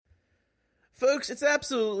Folks, it's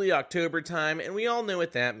absolutely October time, and we all know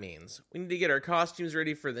what that means. We need to get our costumes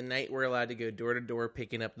ready for the night we're allowed to go door to door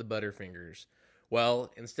picking up the Butterfingers.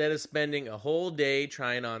 Well, instead of spending a whole day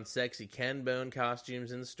trying on sexy Ken Bone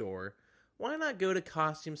costumes in store, why not go to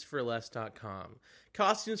costumesforless.com?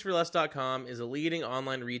 Costumesforless.com is a leading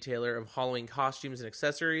online retailer of Halloween costumes and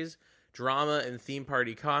accessories, drama and theme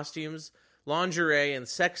party costumes, lingerie and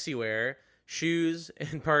sexy wear, shoes,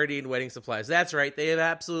 and party and wedding supplies. That's right, they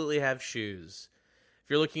absolutely have shoes. If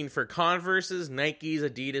you're looking for Converses, Nikes,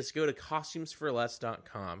 Adidas, go to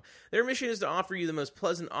costumesforless.com. Their mission is to offer you the most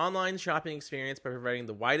pleasant online shopping experience by providing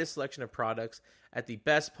the widest selection of products at the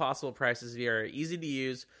best possible prices via our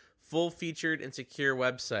easy-to-use, full-featured, and secure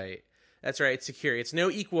website. That's right, it's secure. It's no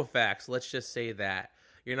Equifax, let's just say that.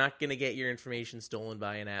 You're not going to get your information stolen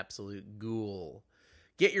by an absolute ghoul.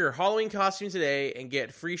 Get your Halloween costume today and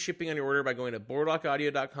get free shipping on your order by going to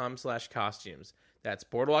boardwalkaudio.com/costumes. That's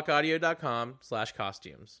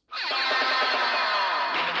boardwalkaudio.com/costumes.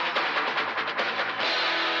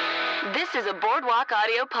 This is a Boardwalk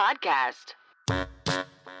Audio podcast.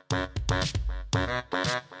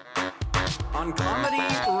 On comedy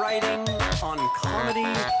writing, on comedy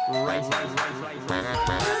writing.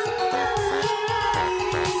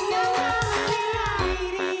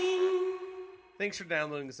 Thanks for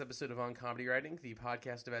downloading this episode of On Comedy Writing, the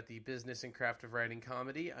podcast about the business and craft of writing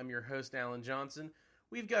comedy. I'm your host, Alan Johnson.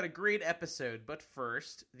 We've got a great episode, but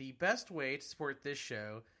first, the best way to support this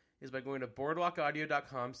show is by going to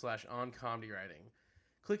boardwalkaudio.com/onComedyWriting.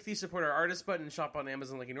 Click the Support Our Artist button and shop on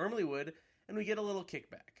Amazon like you normally would, and we get a little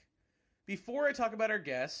kickback. Before I talk about our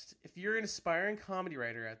guest, if you're an aspiring comedy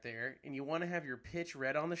writer out there and you want to have your pitch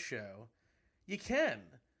read on the show, you can.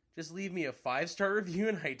 Just leave me a 5-star review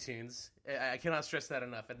in iTunes. I cannot stress that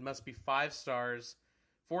enough. It must be 5 stars.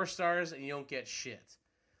 4 stars, and you don't get shit.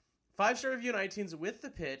 5-star review in iTunes with the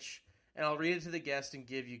pitch, and I'll read it to the guest and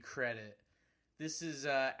give you credit. This is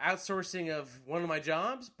outsourcing of one of my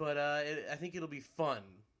jobs, but I think it'll be fun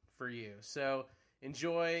for you. So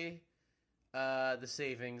enjoy the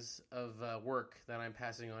savings of work that I'm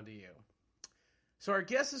passing on to you. So our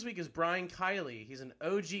guest this week is Brian Kiley. He's an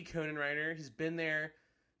OG Conan writer. He's been there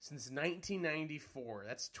since 1994.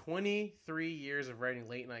 That's 23 years of writing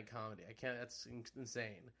late-night comedy. That's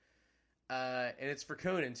insane. And it's for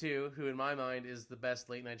Conan, too, who in my mind is the best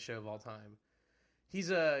late-night show of all time. He's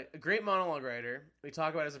a great monologue writer. We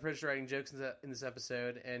talk about his approach to writing jokes in this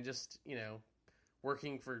episode and just,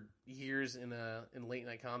 working for years in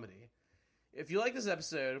late-night comedy. If you like this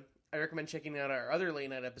episode, I recommend checking out our other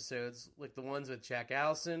late-night episodes, like the ones with Jack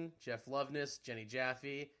Allison, Jeff Loveness, Jenny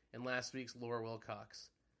Jaffe, and last week's Laura Wilcox.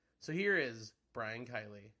 So here is Brian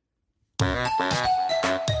Kiley.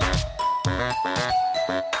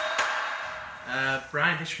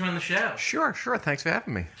 Brian, thanks for coming on the show. Sure. Thanks for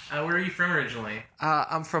having me. Where are you from originally?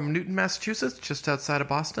 I'm from Newton, Massachusetts, just outside of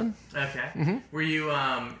Boston. Okay. Mm-hmm. Were you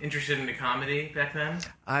interested in comedy back then?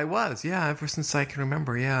 I was, yeah, ever since I can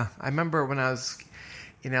remember, yeah. I remember when I was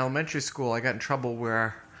in elementary school, I got in trouble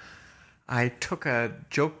where I took a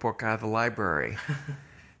joke book out of the library.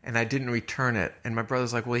 And I didn't return it. And my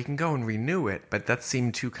brother's like, well, you can go and renew it, but that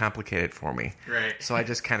seemed too complicated for me. Right. So I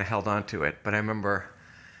just kind of held on to it. But I remember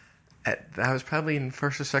I was probably in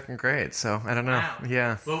first or second grade, so I don't know. Wow.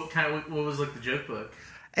 Yeah. What was like the joke book?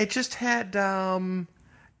 It just had,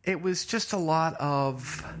 it was just a lot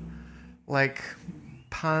of, like,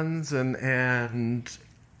 puns and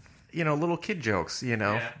little kid jokes,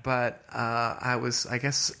 Yeah. But I was, I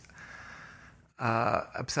guess,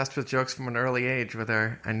 obsessed with jokes from an early age,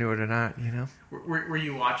 whether I knew it or not, Were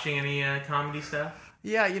you watching any comedy stuff?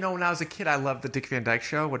 Yeah, when I was a kid, I loved the Dick Van Dyke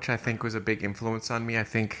Show, which I think was a big influence on me. I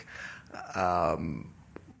think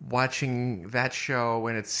watching that show,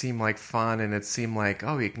 and it seemed like fun, and it seemed like,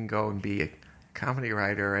 oh, you can go and be a comedy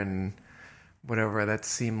writer and whatever. That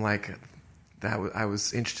seemed like I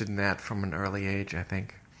was interested in that from an early age, I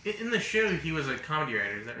think. In the show, he was a comedy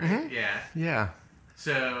writer, is that right? Mm-hmm. Yeah. Yeah.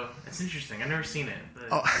 So, it's interesting. I've never seen it. But...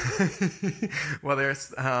 Oh. Well,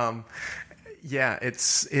 there's... it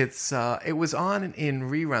was on in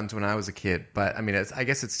reruns when I was a kid, but I mean, I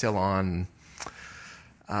guess it's still on,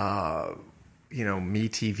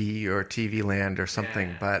 MeTV or TV Land or something.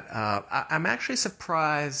 Yeah. But I'm actually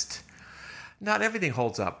surprised. Not everything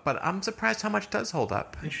holds up, but I'm surprised how much does hold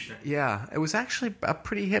up. Interesting. Yeah, it was actually a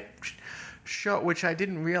pretty hip show, which I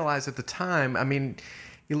didn't realize at the time. I mean,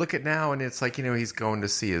 you look at now, and it's like, he's going to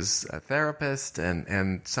see his therapist,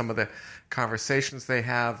 and some of the conversations they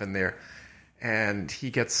have, and he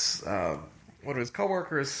gets one of his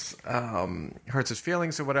coworkers hurts his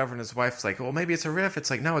feelings or whatever, and his wife's like, well, maybe it's a riff. It's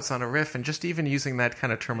like, no, it's not a riff. And just even using that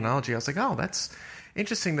kind of terminology, I was like, oh, that's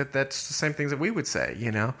interesting that that's the same things that we would say,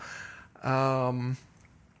 you know. And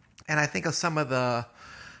I think of some of the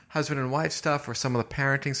husband and wife stuff or some of the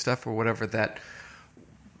parenting stuff or whatever that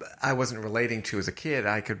I wasn't relating to as a kid,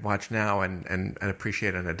 I could watch now and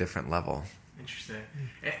appreciate on a different level. Interesting.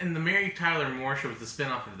 And the Mary Tyler Moore Show was the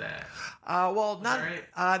spinoff of that. Well, not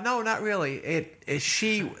right? no, not really.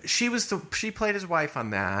 She played his wife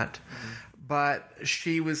on that, but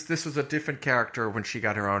this was a different character when she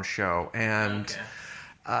got her own show, and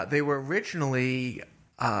they were originally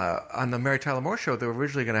on the Mary Tyler Moore Show. They were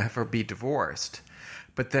originally going to have her be divorced.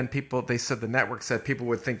 But then the network said people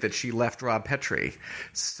would think that she left Rob Petrie.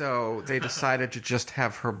 So they decided to just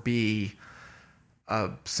have her be a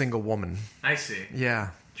single woman. I see. Yeah.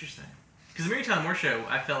 Interesting. Because the Mary Tyler Moore Show,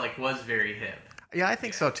 I felt like was very hip. Yeah, I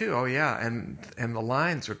think so too. Oh yeah, and the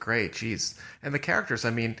lines were great. Jeez, and the characters. I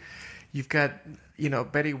mean, you've got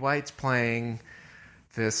Betty White's playing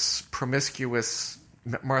this promiscuous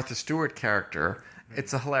Martha Stewart character.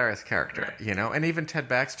 It's a hilarious character, right. And even Ted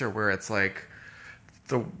Baxter, where it's like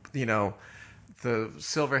the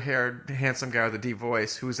silver-haired handsome guy with the deep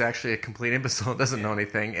voice who's actually a complete imbecile, doesn't know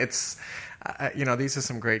anything. It's these are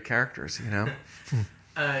some great characters.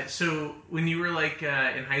 So when you were in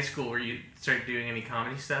high school, were you started doing any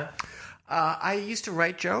comedy stuff? I used to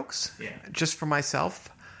write jokes just for myself,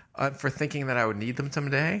 for thinking that I would need them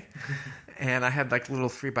someday. And I had little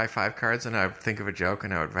 3x5 cards, and I would think of a joke,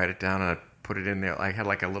 and I would write it down, and I'd put it in there. I had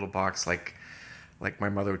a little box like my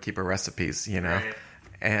mother would keep her recipes, Right.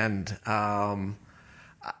 And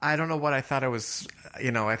I don't know what I thought I was,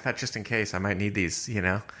 I thought just in case I might need these,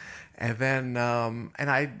 And then, and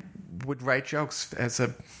I would write jokes as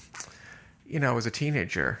a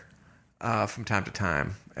teenager from time to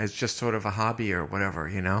time as just sort of a hobby or whatever,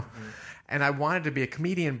 Mm-hmm. And I wanted to be a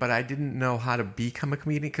comedian, but I didn't know how to become a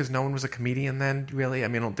comedian because no one was a comedian then, really. I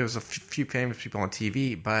mean, there was a few famous people on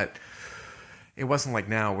TV, but it wasn't like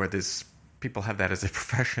now where people have that as a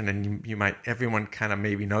profession, and everyone kind of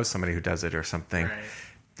maybe knows somebody who does it or something. Right.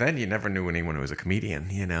 Then you never knew anyone who was a comedian,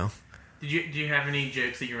 Do you have any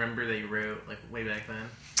jokes that you remember that you wrote way back then?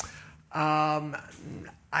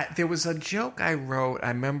 There was a joke I wrote. I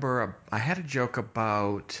remember I had a joke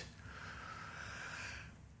about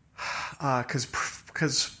because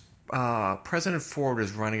President Ford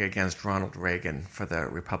was running against Ronald Reagan for the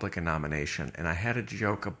Republican nomination, and I had a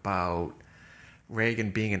joke about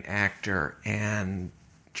Reagan being an actor and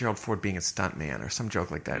Gerald Ford being a stuntman or some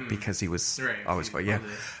joke like that because he was always yeah.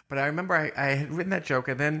 But I remember I had written that joke,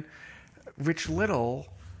 and then Rich Little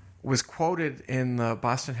was quoted in the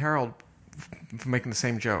Boston Herald for making the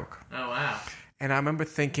same joke. Oh wow! And I remember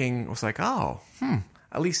thinking, I was like, at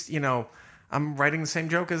least I'm writing the same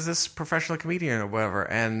joke as this professional comedian or whatever.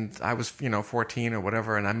 And I was 14 or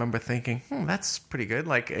whatever, and I remember thinking, that's pretty good.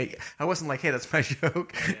 I wasn't like, hey, that's my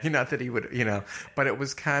joke. Yeah. Not that he would, but it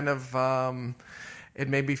was kind of it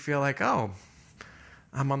made me feel like, I'm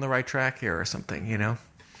on the right track here or something, Did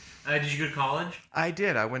you go to college? I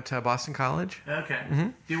did. I went to Boston College. Okay.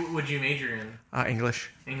 Mm-hmm. What'd you major in? English.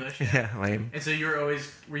 English? Yeah, lame. And so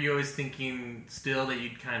were you always thinking still that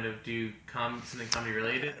you'd kind of do something comedy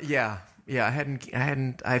related? Yeah. Yeah,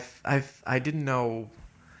 I didn't know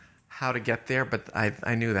how to get there, but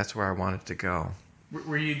I knew that's where I wanted to go.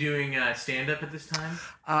 Were you doing stand-up at this time?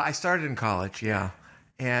 I started in college, yeah.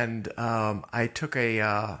 And I took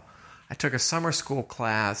a summer school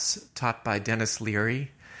class taught by Dennis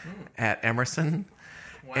Leary at Emerson.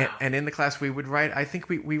 Wow. And in the class we would write, I think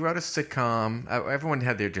we wrote a sitcom. Everyone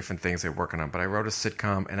had their different things they were working on, but I wrote a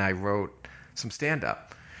sitcom and I wrote some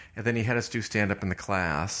stand-up. And then he had us do stand-up in the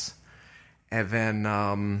class. And then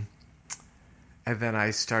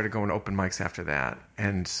I started going to open mics after that.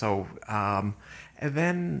 And so, and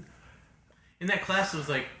then... In that class, was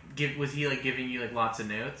he giving you lots of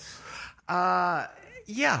notes? Yeah.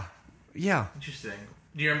 Interesting.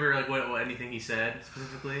 Do you remember what anything he said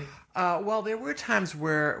specifically? Well, there were times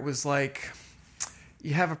where it was like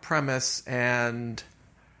you have a premise and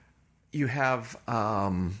you have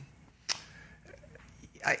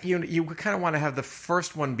you kind of want to have the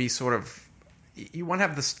first one be sort of. You want to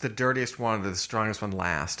have the dirtiest one or the strongest one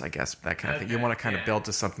last, I guess, that kind of thing. You want to kind of build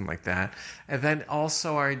to something like that. And then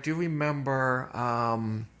also, I do remember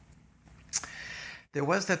there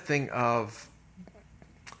was that thing of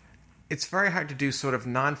it's very hard to do sort of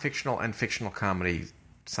non-fictional and fictional comedy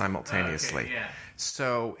simultaneously. Okay, yeah.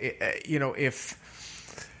 So, if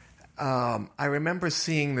I remember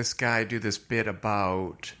seeing this guy do this bit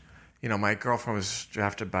about... my girlfriend was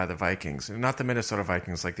drafted by the Vikings. Not the Minnesota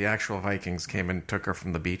Vikings, the actual Vikings came and took her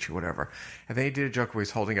from the beach or whatever. And then he did a joke where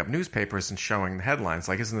he's holding up newspapers and showing the headlines.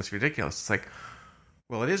 Isn't this ridiculous? It's like,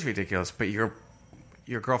 well, it is ridiculous, but you're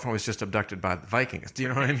your girlfriend was just abducted by the Vikings. Do you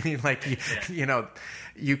know what I mean? Like, you know,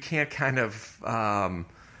 you can't kind of,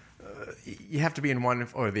 you have to be in one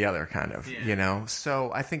or the other, kind of, you know?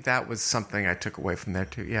 So I think that was something I took away from there,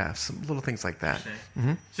 too. Yeah, some little things like that.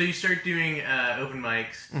 So you start doing open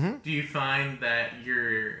mics. Do you find that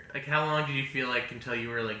like, how long did you feel like until you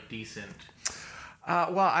were, like, decent?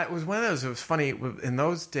 Well, it was one of those, it was funny, in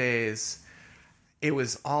those days, it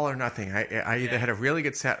was all or nothing. I either had a really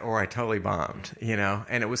good set or I totally bombed, you know?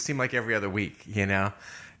 And it seemed like every other week, you know?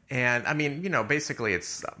 And, I mean, you know, basically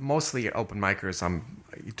it's mostly open micers I'm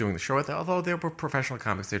doing the show with, although there were professional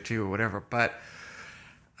comics there too or whatever. But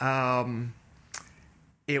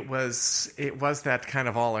it was that kind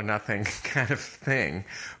of all or nothing kind of thing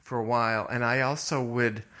for a while. And I also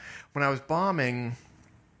would, when I was bombing,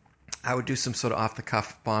 I would do some sort of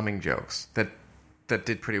off-the-cuff bombing jokes that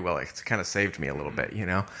did pretty well. It kind of saved me a little bit, you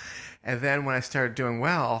know? And then when I started doing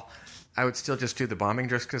well, I would still just do the bombing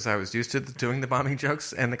jokes because I was used to doing the bombing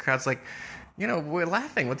jokes. And the crowd's like, you know, we're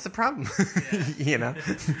laughing. What's the problem? You know?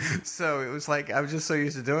 So it was like, I was just so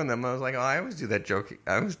used to doing them. I was like, oh, I always do that joke.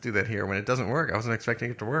 I always do that here when it doesn't work. I wasn't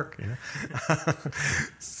expecting it to work, you know?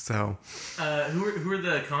 So. Who are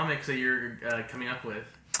the comics that you're coming up with?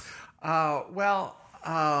 Well,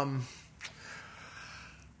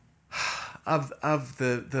 of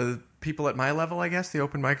the people at my level, I guess, the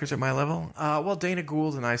open micers at my level. Well, Dana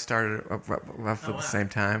Gould and I started roughly the same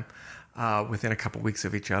time, within a couple weeks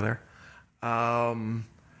of each other. And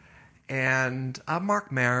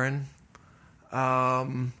Mark Maron,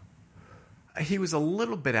 he was a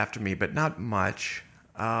little bit after me, but not much.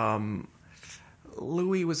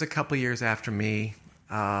 Louis was a couple years after me.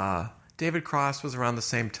 David Cross was around the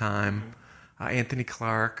same time. Anthony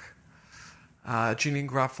Clark. Jeanine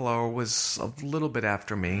Gruffalo was a little bit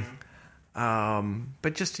after me,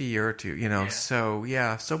 but just a year or two, you know.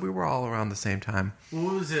 Yeah. So we were all around the same time.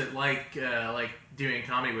 What was it like doing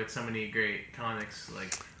comedy with so many great comics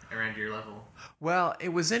like around your level? Well,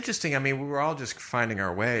 it was interesting. I mean, we were all just finding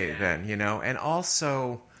our way then, you know, and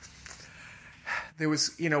also there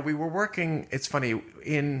was, you know, we were working. It's funny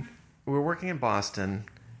we were working in Boston,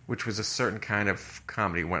 which was a certain kind of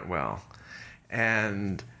comedy went well,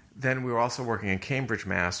 and then we were also working in Cambridge,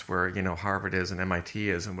 Mass, where, you know, Harvard is and MIT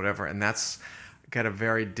is and whatever, and that's got a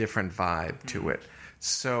very different vibe to it.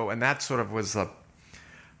 So, and that sort of was a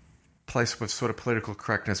place with sort of political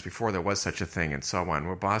correctness before there was such a thing and so on,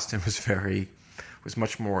 where Boston was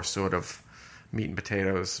much more sort of meat and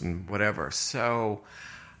potatoes and whatever. So,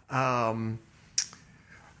 you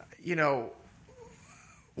know,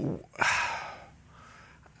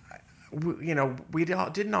 we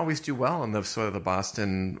didn't always do well in the sort of the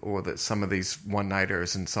Boston or some of these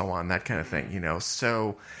one-nighters and so on, that kind of thing, you know.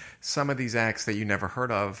 So some of these acts that you never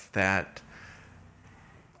heard of that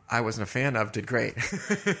I wasn't a fan of did great,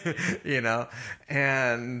 you know.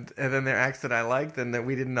 And then there are acts that I liked and that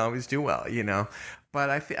we didn't always do well, you know. But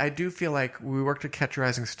I do feel like we worked at Catch a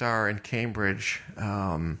Rising Star in Cambridge,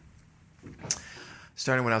 starting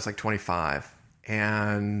when I was like 25,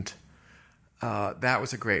 and that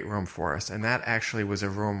was a great room for us. And that actually was a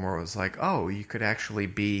room where it was like, oh, you could actually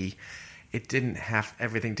be,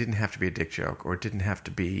 everything didn't have to be a dick joke, or it didn't have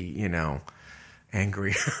to be, you know,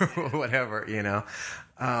 angry or whatever, you know.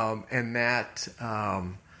 And that,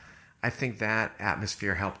 I think that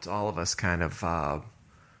atmosphere helped all of us kind of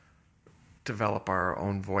develop our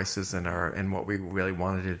own voices and what we really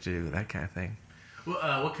wanted to do, that kind of thing.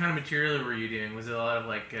 Well, what kind of material were you doing? Was it a lot of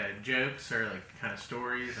like jokes or like kind of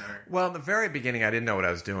stories? Or? Well, in the very beginning, I didn't know what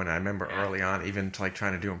I was doing. I remember early on, even like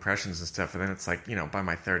trying to do impressions and stuff. And then it's like, you know, by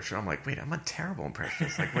my third show, I'm like, wait, I'm a terrible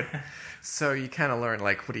impressionist. Like, what? So you kind of learn,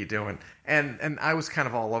 like, what are you doing? And I was kind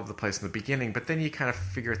of all over the place in the beginning, but then you kind of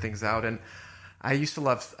figure things out. And I used to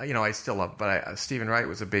love, you know, I still love, but Stephen Wright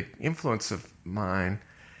was a big influence of mine.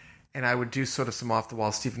 And I would do sort of some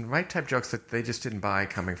off-the-wall Stephen Wright type jokes that they just didn't buy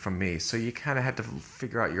coming from me. So you kind of had to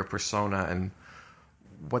figure out your persona and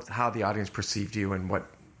how the audience perceived you and what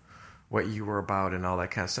you were about and all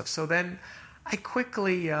that kind of stuff. So then I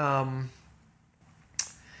quickly,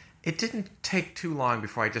 it didn't take too long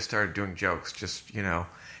before I just started doing jokes, just, you know.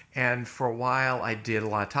 And for a while I did a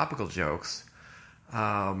lot of topical jokes.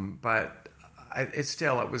 But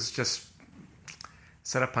it was just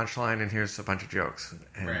set up punchline and here's a bunch of jokes.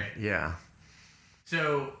 And, right. Yeah.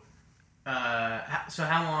 So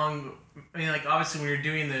how long? I mean, like, obviously when you're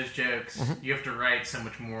doing those jokes, you have to write so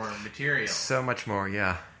much more material. So much more,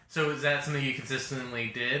 yeah. So is that something you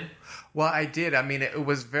consistently did? Well, I did. I mean, it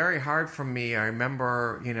was very hard for me. I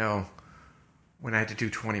remember, you know, when I had to do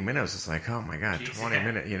 20 minutes, it's like, oh my God, Jeez, 20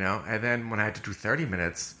 minutes, you know. And then when I had to do 30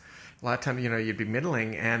 minutes, a lot of times, you know, you'd be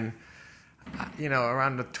middling and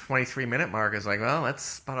around the 23-minute mark, is like, well,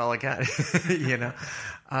 that's about all I got,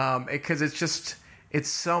 because it's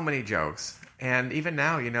so many jokes. And even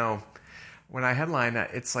now, when I headline,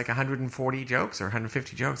 it's like 140 jokes or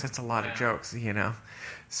 150 jokes. That's a lot of jokes,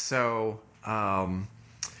 So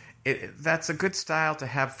that's a good style to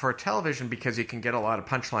have for television because you can get a lot of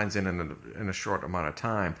punchlines in a short amount of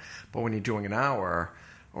time. But when you're doing an hour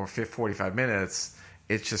or 45 minutes,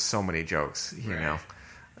 it's just so many jokes, know.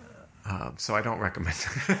 So I don't recommend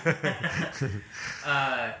it.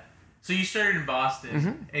 So you started in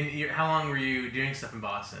Boston, and how long were you doing stuff in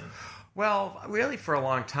Boston? Well, really for a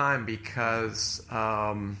long time because, it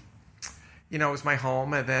was my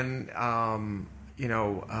home. And then,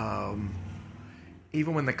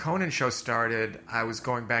 even when the Conan show started, I was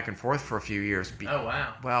going back and forth for a few years. Oh,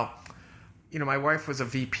 wow. Well, my wife was a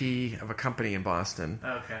VP of a company in Boston.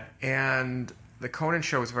 Okay. And the Conan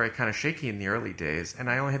show was very kind of shaky in the early days. And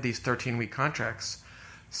I only had these 13-week contracts.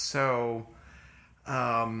 So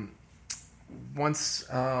once...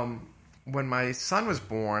 when my son was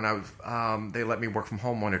born, they let me work from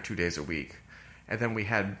home 1 or 2 days a week. And then we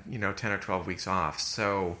had, 10 or 12 weeks off.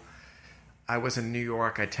 So I was in New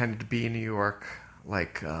York. I tended to be in New York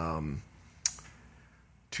like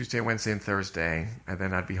Tuesday, Wednesday, and Thursday. And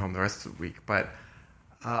then I'd be home the rest of the week. But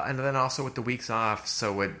and then also with the weeks off,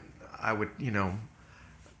 so I would,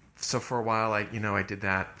 so for a while, I did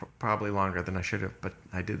that probably longer than I should have, but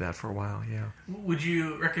I did that for a while, yeah. Would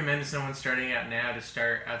you recommend someone starting out now to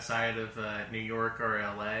start outside of New York or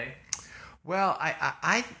LA? Well,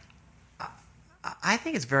 I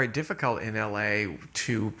think it's very difficult in LA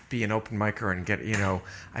to be an open micer and get,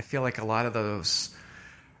 I feel like a lot of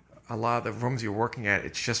the rooms you're working at,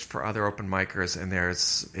 it's just for other open micers, and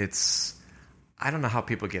I don't know how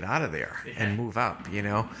people get out of there and move up,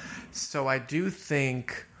 So I do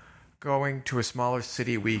think going to a smaller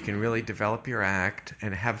city where you can really develop your act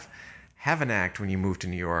and have an act when you move to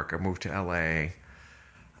New York or move to LA,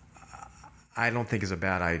 I don't think is a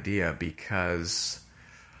bad idea because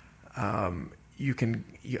I think you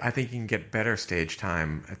can get better stage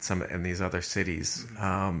time at in these other cities.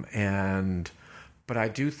 But I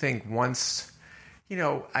do think once,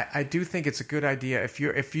 I do think it's a good idea if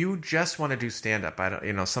you just want to do stand up.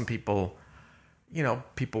 Some people.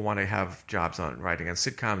 People want to have jobs writing on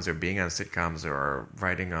sitcoms or being on sitcoms or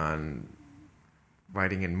writing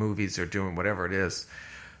in movies or doing whatever it is.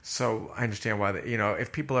 So I understand why,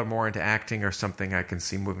 if people are more into acting or something, I can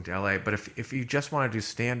see moving to LA. But if you just want to do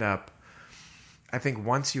stand up, I think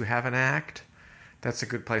once you have an act, that's a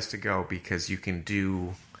good place to go because you can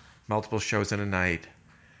do multiple shows in a night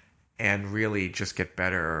and really just get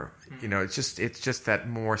better. It's just that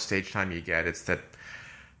more stage time you get. It's that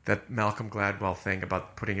Malcolm Gladwell thing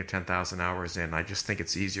about putting your 10,000 hours in. I just think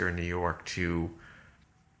it's easier in New York to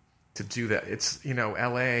do that. It's, LA,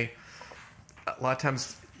 a lot of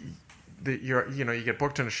times you get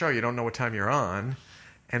booked on a show, you don't know what time you're on,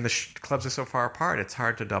 and the clubs are so far apart, it's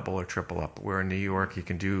hard to double or triple up. Where in New York, you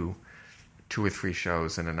can do 2 or 3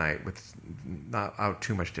 shows in a night with not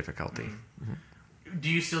too much difficulty. Mm-hmm. Do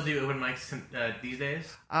you still do open mics these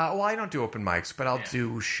days? Well, I don't do open mics, but I'll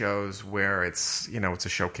do shows where it's, it's a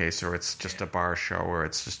showcase or it's just a bar show or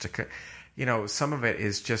it's just some of it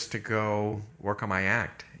is just to go work on my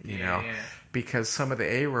act, because some of the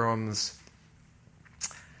A rooms,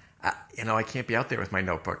 I can't be out there with my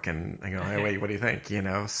notebook and I go, hey, wait, what do you think?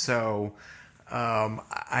 So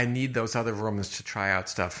I need those other rooms to try out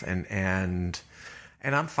stuff and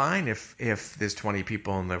I'm fine if there's 20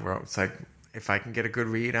 people in the room. It's like, if I can get a good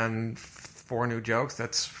read on 4 new jokes,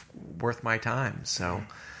 that's worth my time. So,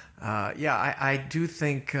 I do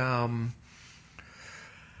think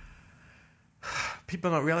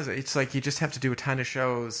people don't realize it. It's like you just have to do a ton of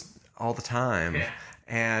shows all the time. Yeah.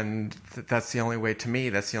 And that's the only way, to me,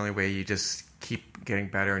 that's the only way you just keep getting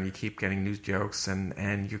better and you keep getting new jokes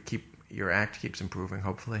and your act keeps improving,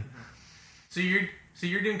 hopefully. So you're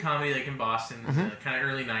doing comedy like in Boston in the kind of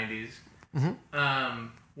early 90s. Mm-hmm.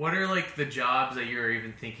 What are like the jobs that you're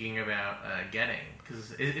even thinking about getting?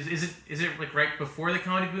 Because is it like right before the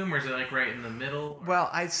comedy boom, or is it like right in the middle? Or? Well,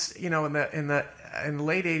 in the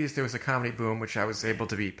late '80s there was a comedy boom, which I was able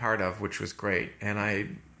to be part of, which was great, and I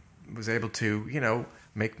was able to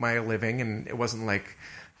make my living, and it wasn't like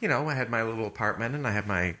I had my little apartment and I had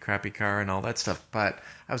my crappy car and all that stuff, but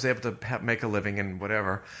I was able to make a living and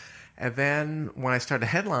whatever. And then when I started to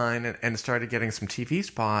headline and started getting some TV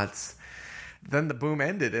spots. Then the boom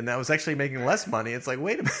ended, and I was actually making less money. It's like,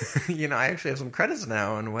 wait a minute, I actually have some credits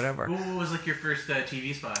now and whatever. What was like your first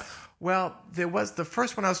TV spot? Well, there was the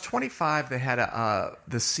first when I was 25. They had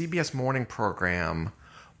the CBS morning program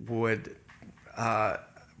would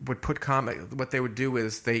would put comic. What they would do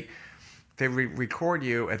is they record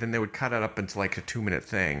you, and then they would cut it up into like a 2-minute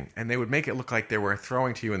thing, and they would make it look like they were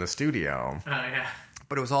throwing to you in the studio. Oh yeah.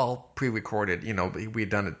 But it was all pre-recorded. You know, we had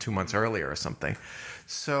done it 2 months earlier or something.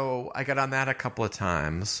 So I got on that a couple of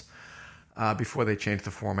times before they changed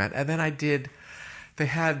the format, and then I did. They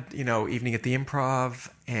had, you know, Evening at the Improv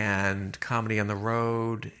and Comedy on the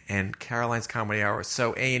Road and Caroline's Comedy Hour.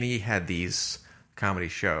 So A&E had these comedy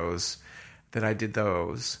shows that I did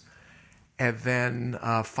those. And then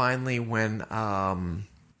finally when after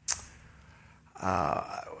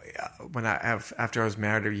I was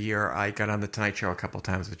married a year, I got on The Tonight Show a couple of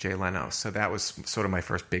times with Jay Leno. So that was sort of my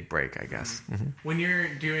first big break, I guess. Mm-hmm. When you're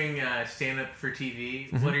doing stand-up for TV,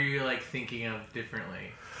 Mm-hmm. what are you like thinking of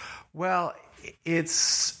differently? Well,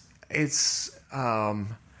 it's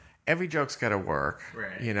every joke's got to work.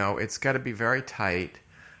 Right. You know, it's got to be very tight.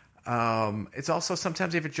 It's also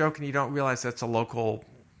sometimes you have a joke and you don't realize that's a local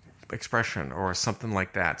expression or something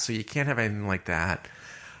like that. So you can't have anything like that.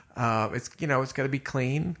 It's got to be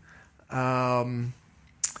clean.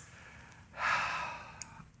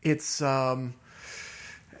 It's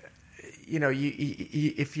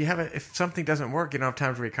if something doesn't work, you don't have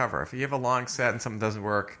time to recover. If you have a long set and something doesn't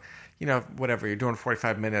work, you know, whatever, you're doing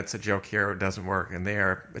 45 minutes, a joke here doesn't work, and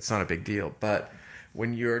there, it's not a big deal. But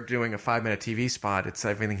when you're doing a 5-minute TV spot,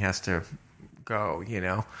 everything has to go, you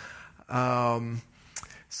know.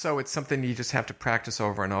 So it's something you just have to practice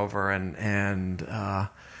over and over, and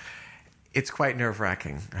it's quite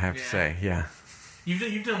nerve-wracking, I have to say, yeah.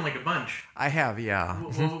 You've done like a bunch. I have, yeah.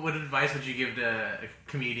 What advice would you give to a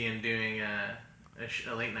comedian doing a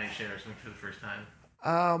late night show or something for the first time?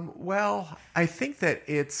 Well, I think that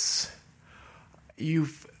you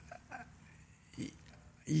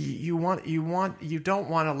don't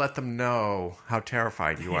want to let them know how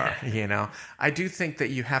terrified you are. You know, I do think that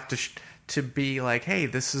you have to be like, hey,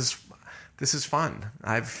 this is fun.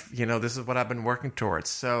 This is what I've been working towards.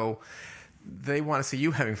 So they want to see you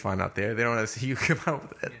having fun out there. They don't want to see you come out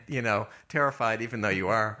with it, you know, terrified, even though you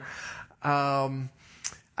are.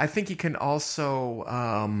 I think you can also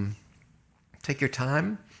take your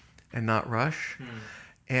time and not rush.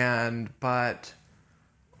 But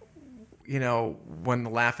you know, when the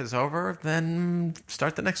laugh is over, then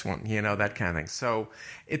start the next one, you know, that kind of thing. So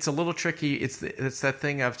it's a little tricky. It's that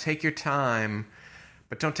thing of take your time,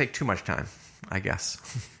 but don't take too much time, I guess.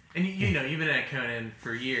 And you know, you've been at Conan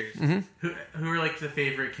for years. Mm-hmm. Who are like the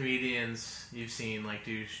favorite comedians you've seen like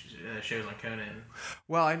do shows on Conan?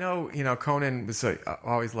 Well, I know, you know, Conan was I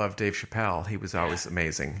always loved Dave Chappelle. He was always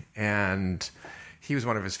amazing, and he was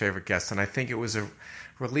one of his favorite guests. And I think it was a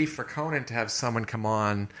relief for Conan to have someone come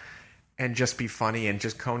on and just be funny and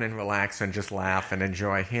just Conan relax and just laugh and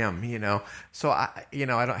enjoy him, you know. So I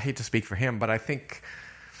don't hate to speak for him, but I think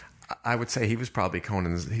I would say he's probably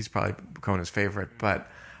Conan's favorite.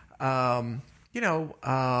 But I'm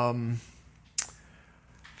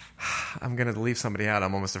going to leave somebody out.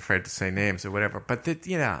 I'm almost afraid to say names or whatever. But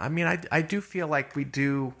I do feel like we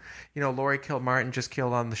do. You know, Laurie Kilmartin just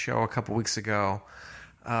killed on the show a couple weeks ago.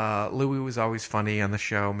 Louis was always funny on the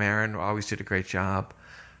show. Marin always did a great job.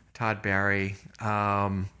 Todd Barry.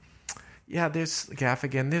 There's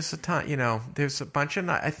Gaffigan. There's a ton. You know, there's a bunch,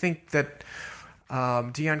 and I think that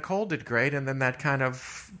Dion Cole did great, and then that kind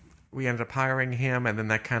of we ended up hiring him, and then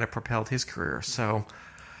that kind of propelled his career. So,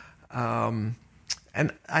 and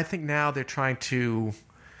I think now they're trying to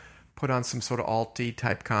put on some sort of alt-y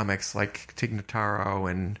type comics like Tig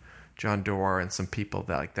Notaro and John Doerr and some people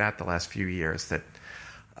like that the last few years that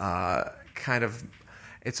kind of.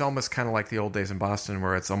 It's almost kind of like the old days in Boston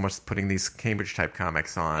where it's almost putting these Cambridge type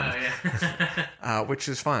comics on, which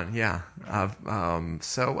is fun. Yeah. I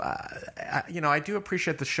do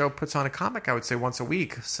appreciate the show puts on a comic, I would say once a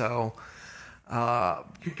week. So,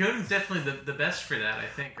 Conan's definitely the best for that, I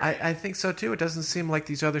think. Right? I think so too. It doesn't seem like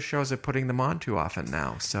these other shows are putting them on too often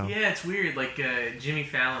now. So yeah, it's weird. Like Jimmy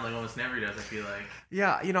Fallon, like almost never does. I feel like.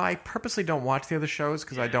 Yeah, you know, I purposely don't watch the other shows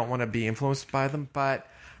because I don't want to be influenced by them, but.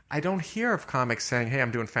 I don't hear of comics saying, hey,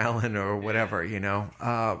 I'm doing Fallon or whatever, you know,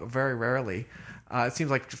 very rarely. It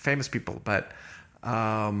seems like famous people, but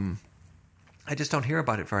I just don't hear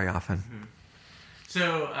about it very often. Mm-hmm.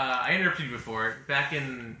 So I interrupted you before.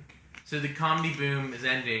 So the comedy boom is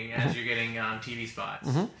ending as you're getting TV spots.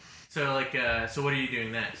 Mm-hmm. So so what are you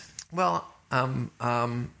doing next? Well, I'm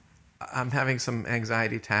having some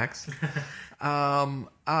anxiety attacks.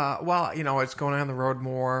 Well, you know, I was going on the road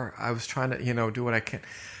more. I was trying to, you know, do what I can.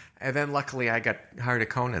 And then luckily I got hired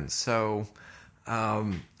at Conan. So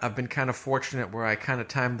I've been kind of fortunate where I kind of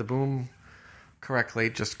timed the boom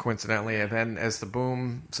correctly, just coincidentally. And then as the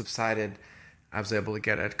boom subsided, I was able to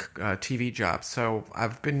get a TV job. So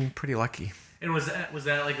I've been pretty lucky. And was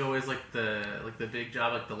that like always like the big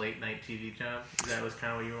job, like the late night TV job? That was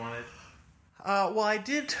kind of what you wanted? Well, I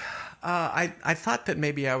did. I thought that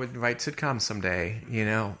maybe I would write sitcoms someday,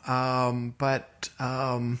 but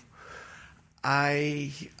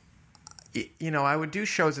I would do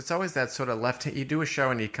shows. It's always that sort of left. You do a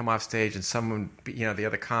show and you come off stage and someone, the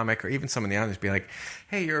other comic or even someone in the audience be like,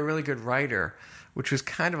 "Hey, you're a really good writer," which was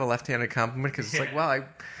kind of a left-handed compliment because it's like, well,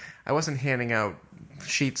 I wasn't handing out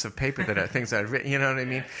sheets of paper things that I'd written, you know what I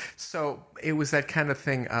mean? So it was that kind of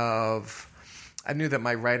thing of, I knew that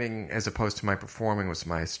my writing as opposed to my performing was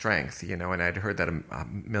my strength, and I'd heard that a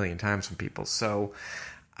million times from people. So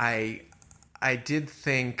I did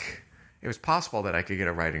think it was possible that I could get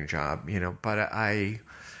a writing job, but I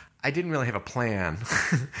didn't really have a plan.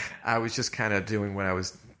 I was just kind of doing what I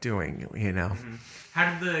was doing, Mm-hmm.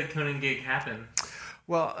 How did the Conan gig happen?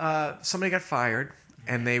 Well, somebody got fired,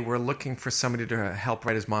 and they were looking for somebody to help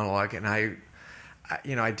write his monologue, and I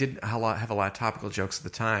did have a lot of topical jokes at the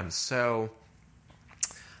time. So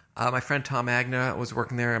my friend Tom Agna was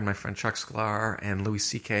working there, and my friend Chuck Sklar and Louis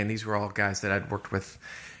C.K., and these were all guys that I'd worked with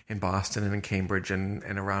in Boston and in Cambridge and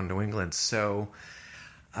around New England. So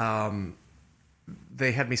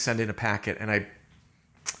they had me send in a packet, and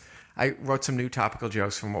I wrote some new topical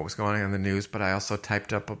jokes from what was going on in the news, but I also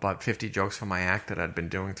typed up about 50 jokes from my act that I'd been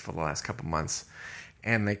doing for the last couple months.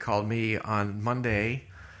 And they called me on Monday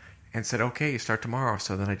and said, "Okay, you start tomorrow."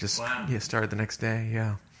 So then I just started the next day.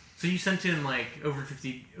 Yeah. So you sent in like over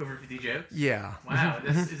 50 jokes? Yeah. Wow.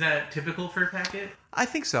 Is that typical for a packet? I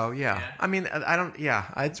think so. Yeah. I mean, I don't. Yeah,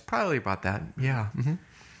 it's probably about that. Yeah. Mm-hmm.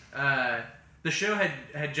 The show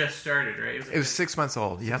had just started, right? It was 6 months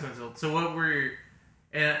old. Yeah. 6 months old. So what were?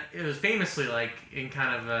 And it was famously like in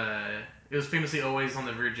kind of it was famously always on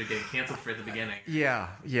the verge of getting canceled for at the beginning. Yeah.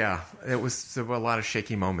 There were a lot of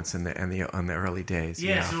shaky moments in the early days.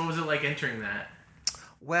 Yeah. So what was it like entering that?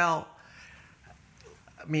 Well,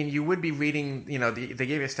 I mean, you would be reading, they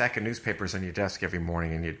gave you a stack of newspapers on your desk every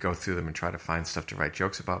morning, and you'd go through them and try to find stuff to write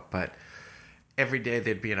jokes about. But every day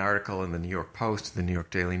there'd be an article in the New York Post, the New York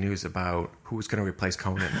Daily News about who was going to replace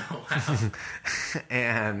Conan. Oh, wow.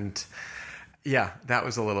 And yeah, that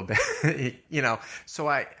was a little bit, So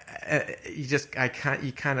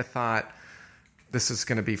you kind of thought this is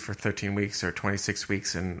going to be for 13 weeks or 26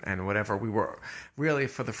 weeks and whatever. We were really,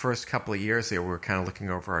 for the first couple of years there, we were kind of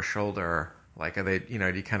looking over our shoulder. Like, are they, do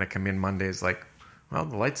you kind of come in Mondays like, well,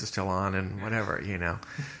 the lights are still on and whatever,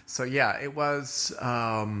 So yeah, it was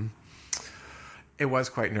quite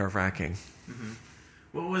nerve-wracking. Mm-hmm.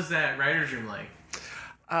 What was that writer's room like?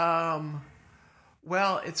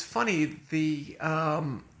 Well, it's funny.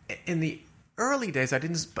 In the early days,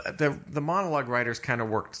 the monologue writers kind of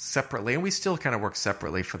worked separately, and we still kind of work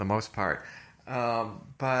separately for the most part.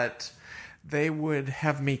 But they would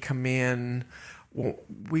have me come in. Well,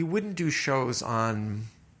 we wouldn't do shows on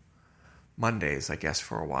Mondays, I guess,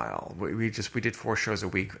 for a while. We did 4 shows a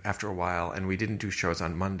week after a while, and we didn't do shows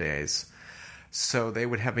on Mondays. So they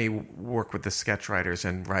would have me work with the sketch writers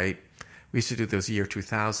and write. We used to do those year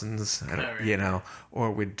 2000s,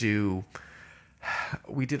 or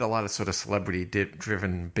we did a lot of sort of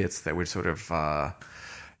celebrity-driven bits that would sort of,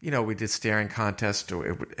 we did staring contests,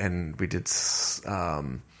 and we did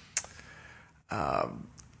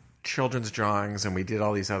children's drawings, and we did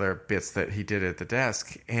all these other bits that he did at the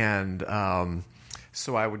desk, and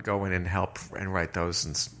so I would go in and help and write those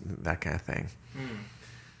and that kind of thing.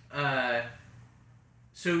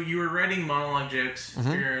 So you were writing monologue jokes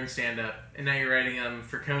for your own stand-up, and now you're writing them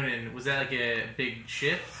for Conan. Was that like a big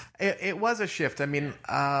shift? It was a shift. I mean,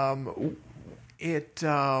 I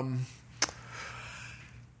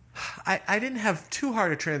didn't have too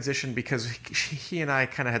hard a transition because he and I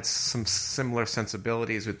kind of had some similar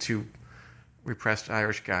sensibilities with 2 repressed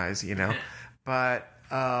Irish guys, But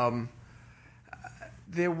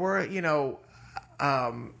there were,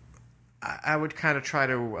 I would kind of try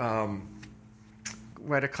to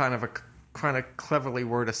write a kind of cleverly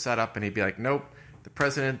word a setup, and he'd be like, "Nope, the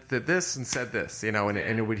president did this and said this,"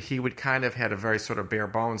 and he would kind of had a very sort of bare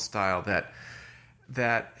bones style that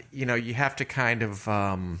you have to kind of.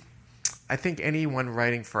 I think anyone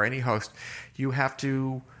writing for any host, you have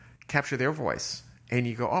to capture their voice, and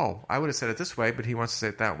you go, "Oh, I would have said it this way, but he wants to say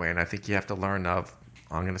it that way," and I think you have to learn I'm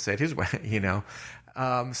going to say it his way,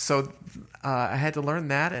 So I had to learn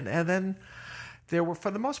that, and then. There were,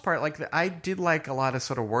 for the most part, I did like a lot of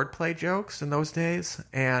sort of wordplay jokes in those days,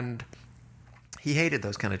 and he hated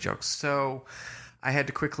those kind of jokes. So I had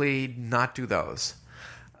to quickly not do those.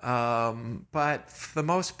 But for the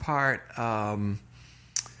most part, I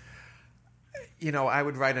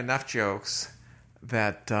would write enough jokes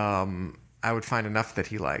that I would find enough that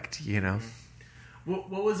he liked, you know. What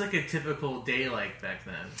was like a typical day like back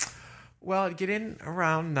then? Well, I'd get in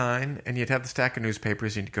around 9, and you'd have the stack of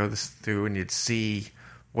newspapers, and you'd go through, and you'd see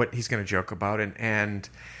what he's going to joke about, and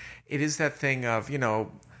it is that thing of, you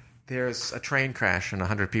know, there's a train crash and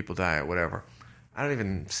 100 people die or whatever. I don't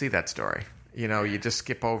even see that story. You know, you just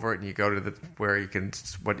skip over it and you go to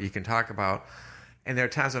what you can talk about. And there are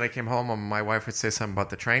times when I came home and my wife would say something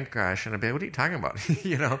about the train crash, and I'd be like, what are you talking about?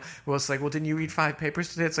 You know, well, it's like, well, didn't you read 5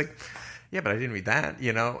 papers today? It's like, yeah, but I didn't read that,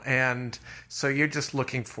 you know? And so you're just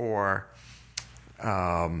looking for,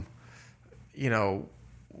 you know,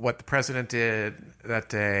 what the president did that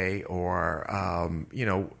day, or, you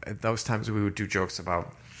know, at those times we would do jokes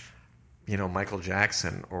about, you know, Michael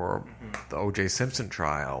Jackson or the O.J. Simpson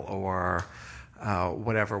trial or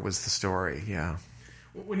whatever was the story, yeah.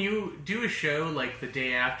 When you do a show like the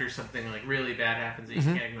day after something like really bad happens that you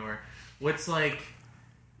can't ignore, what's like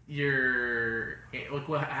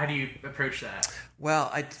how do you approach that?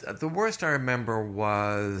 Well, the worst I remember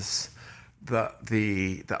was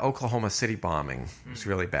the Oklahoma City bombing. It was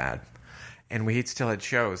really bad, and we still had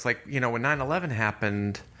shows. Like, you know, when 9/11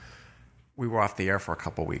 happened, we were off the air for a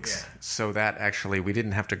couple weeks, so that actually we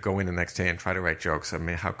didn't have to go in the next day and try to write jokes. I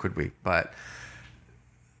mean, how could we? But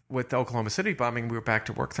with the Oklahoma City bombing, we were back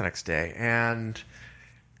to work the next day, and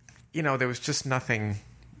you know, there was just nothing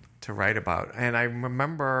to write about. And I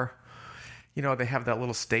remember, you know, they have that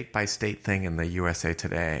little state by state thing in the USA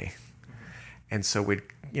Today, and so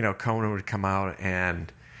Conan would come out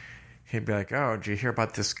and he'd be like, "Oh, did you hear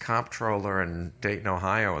about this comptroller in Dayton,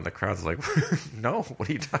 Ohio?" And the crowd's like, "No, what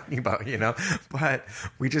are you talking about?" You know, but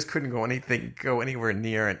we just couldn't go anywhere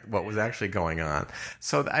near what was actually going on.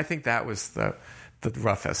 So I think that was the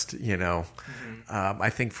roughest, you know.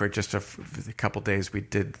 I think for just a couple days we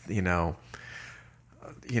did, you know,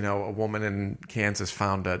 a woman in Kansas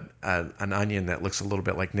found an onion that looks a little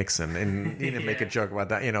bit like Nixon, and you know, make a joke about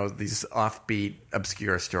that, you know, these offbeat,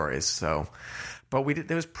 obscure stories. So, but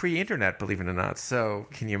there was pre-internet, believe it or not. So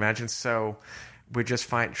can you imagine? So we're just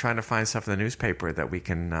trying to find stuff in the newspaper that we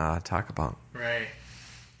can talk about. Right.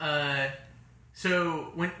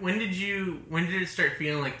 So when did it start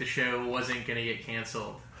feeling like the show wasn't going to get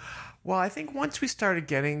canceled? Well, I think once we started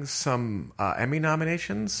getting some Emmy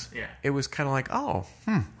nominations, it was kind of like, oh,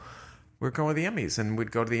 we're going to the Emmys, and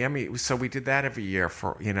we'd go to the Emmy. So we did that every year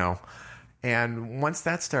for, you know, and once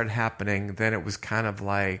that started happening, then it was kind of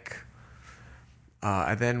like,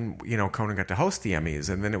 and then, you know, Conan got to host the Emmys,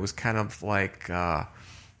 and then it was kind of like,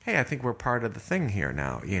 hey, I think we're part of the thing here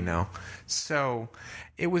now, you know. So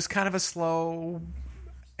it was kind of a slow,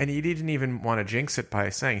 and he didn't even want to jinx it by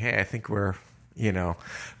saying, hey, I think we're, you know,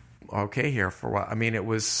 okay here for a while. I mean, it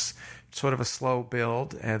was sort of a slow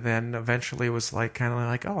build, and then eventually it was like kind of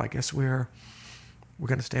like, oh, I guess we're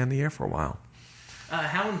going to stay on the air for a while.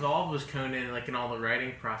 How involved was Conan, like, in all the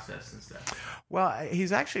writing process and stuff? Well,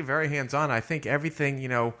 he's actually very hands-on. I think everything, you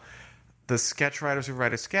know, the sketch writers would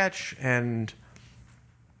write a sketch, and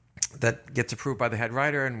that gets approved by the head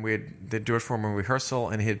writer, and they'd do it for him in rehearsal,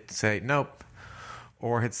 and he'd say, nope.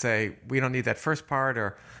 Or he'd say, we don't need that first part,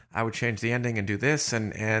 or I would change the ending and do this.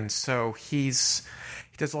 And so he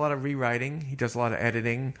does a lot of rewriting. He does a lot of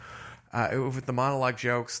editing. With the monologue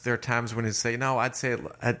jokes, there are times when he'd say, no, I'd say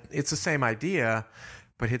it's the same idea,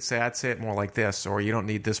 but he'd say, I'd say it more like this, or you don't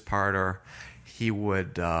need this part, or he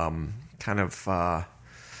would kind of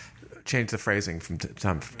change the phrasing from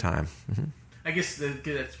time to time. Mm-hmm. I guess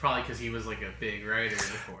that's probably because he was like a big writer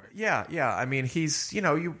before. Yeah. I mean, he's, you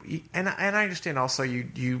know, and I understand also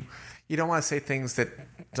you don't want to say things that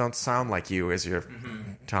don't sound like you as you're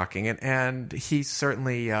talking, and he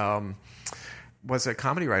certainly was a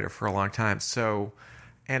comedy writer for a long time. So,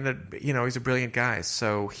 and you know, he's a brilliant guy.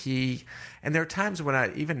 So and there are times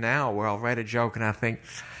when even now where I'll write a joke and I think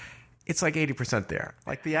it's like 80% there.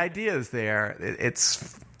 Like the idea is there.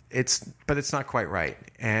 But it's not quite right,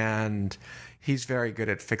 and he's very good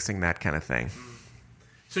at fixing that kind of thing.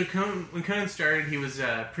 So when Conan started, he was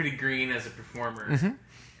pretty green as a performer,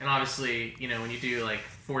 and obviously, you know, when you do like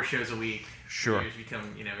 4 shows a week, sure, you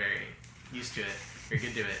become, you know, very used to it, very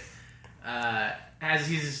good to it. As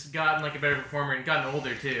he's gotten like a better performer and gotten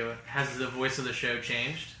older too, has the voice of the show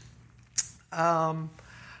changed? Yeah,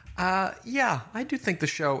 I do think the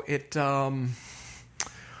show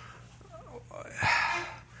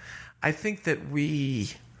I think that we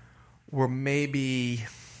were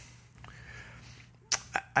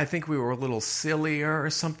I think we were a little sillier or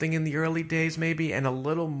something in the early days maybe, and a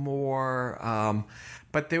little more,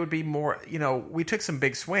 but there would be more, you know, we took some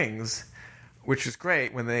big swings, which is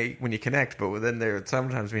great when you connect, but then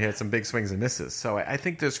sometimes we had some big swings and misses. So I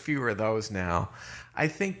think there's fewer of those now. I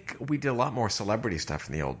think we did a lot more celebrity stuff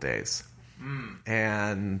in the old days,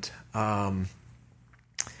 and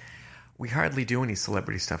we hardly do any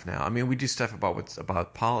celebrity stuff now. I mean, we do stuff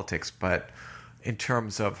about politics, but in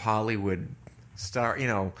terms of Hollywood star,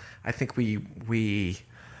 I think we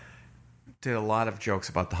did a lot of jokes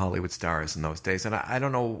about the Hollywood stars in those days, and I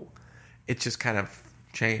don't know, it just kind of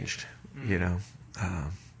changed,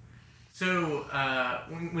 So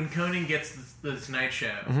when Conan gets the Tonight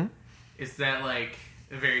Show, is that like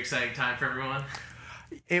a very exciting time for everyone?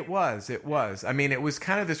 It was. I mean, it was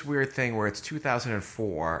kind of this weird thing where it's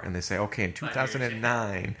 2004, and they say, okay, in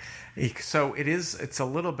 2009. So it's a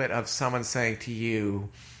little bit of someone saying to you,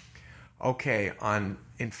 okay,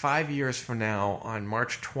 in 5 years from now, on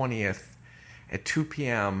March 20th at 2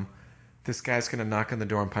 p.m., this guy's going to knock on the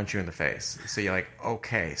door and punch you in the face. So you're like,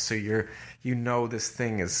 okay, so this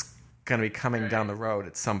thing is going to be coming down the road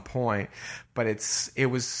at some point, but it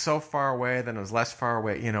was so far away, then it was less far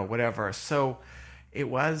away, whatever. So it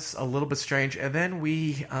was a little bit strange. And then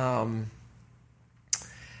we, to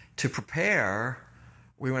prepare,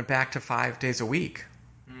 we went back to 5 days a week,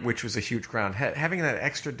 which was a huge ground. Having that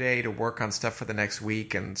extra day to work on stuff for the next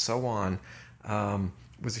week and so on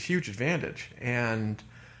was a huge advantage. And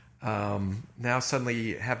now suddenly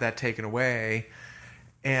you have that taken away.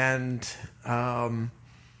 And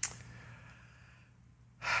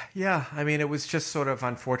yeah, I mean, it was just sort of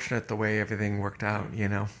unfortunate the way everything worked out,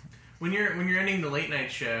 When you're ending the late night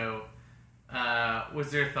show,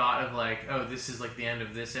 was there a thought of like, oh, this is like the end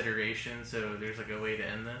of this iteration, so there's like a way to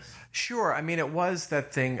end this? Sure. I mean, it was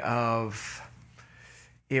that thing of,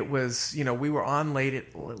 it was, we were on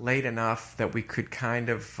late enough that we could kind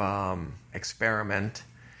of experiment,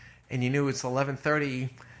 and you knew it's 11:30.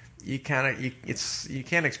 You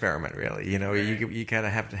can't experiment really. Right. You kind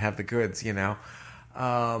of have to have the goods.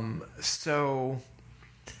 So.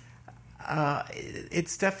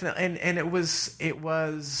 It's definitely, and it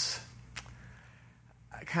was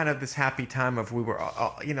kind of this happy time of we were,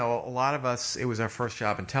 a lot of us, it was our first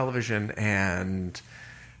job in television, and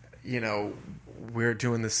we're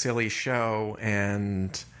doing this silly show,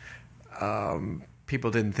 and people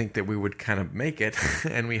didn't think that we would kind of make it,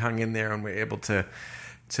 and we hung in there, and we were able to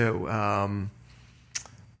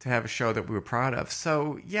have a show that we were proud of.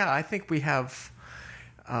 So yeah, I think we have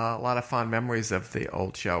a lot of fond memories of the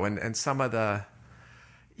old show, and some of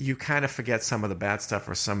you kind of forget some of the bad stuff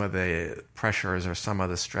or some of the pressures or some of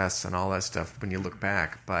the stress and all that stuff when you look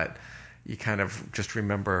back, but you kind of just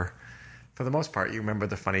remember, for the most part, you remember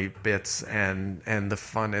the funny bits and the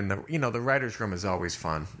fun, and the writer's room is always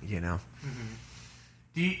fun, Mm-hmm.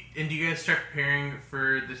 Do you guys start preparing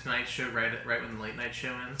for the Tonight Show right when the late night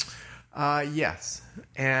show ends? Yes,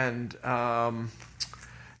 and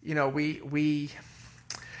we.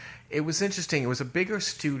 It was interesting. It was a bigger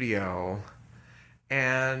studio,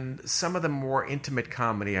 and some of the more intimate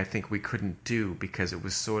comedy I think we couldn't do because it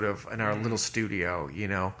was sort of in our little studio,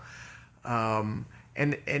 And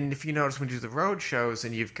if you notice when you do the road shows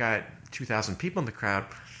and you've got 2,000 people in the crowd,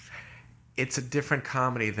 it's a different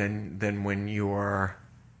comedy than when you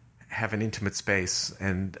have an intimate space.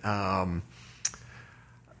 And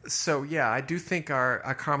so yeah, I do think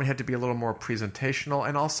our comedy had to be a little more presentational,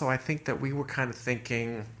 and also I think that we were kind of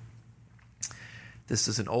thinking, this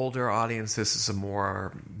is an older audience. This is a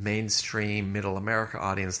more mainstream, middle America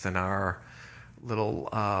audience than our little,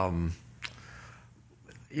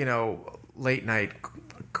 late night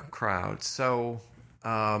crowd. So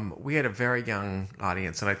we had a very young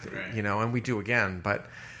audience, and I think, right. And we do again. But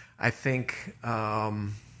I think, I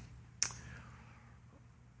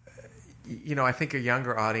think a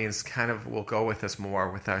younger audience kind of will go with us more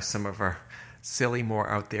with some of our silly, more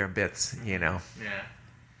out there bits. Yeah.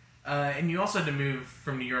 And you also had to move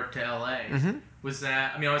from New York to L.A. Mm-hmm. Was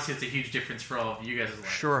that? I mean, obviously, it's a huge difference for all of you guys' lives.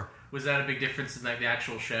 Sure. Was that a big difference in like the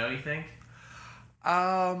actual show? You think?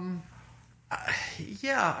 Yeah.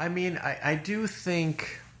 I mean, I do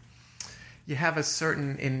think you have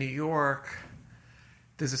in New York.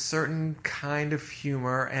 There's a certain kind of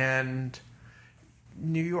humor, and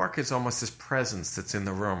New York is almost this presence that's in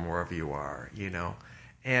the room wherever you are.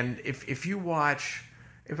 And if you watch.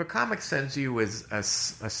 If a comic sends you a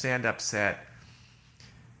stand-up set,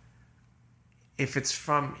 if it's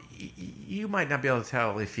from, you might not be able to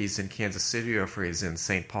tell if he's in Kansas City or if he's in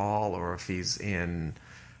St. Paul or if he's in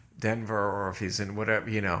Denver or if he's in whatever,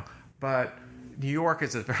 But New York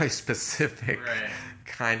is a very specific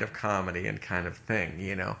kind of comedy and kind of thing,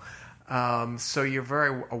 So you're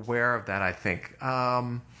very aware of that, I think.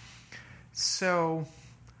 And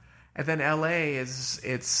then LA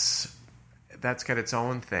that's got its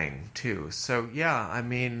own thing too. So yeah, I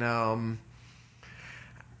mean,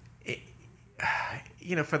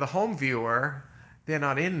 for the home viewer, they're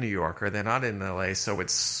not in New York or they're not in LA, so it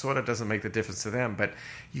sort of doesn't make the difference to them. But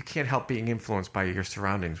you can't help being influenced by your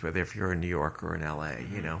surroundings, whether if you're in New York or in LA,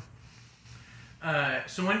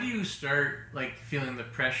 So when do you start feeling the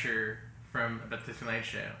pressure from about the Tonight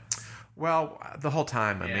Show? Well, the whole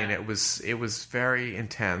time. I Yeah. mean, it was very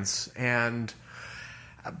intense, and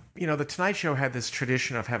the Tonight Show had this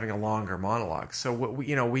tradition of having a longer monologue. So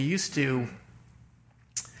we used to,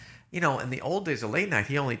 in the old days of late night,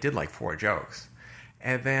 he only did 4 jokes,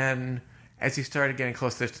 and then as he started getting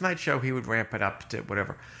close to the Tonight Show, he would ramp it up to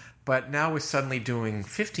whatever. But now we're suddenly doing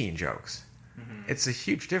 15 jokes. Mm-hmm. It's a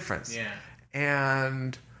huge difference. Yeah.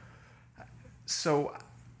 And so,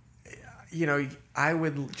 I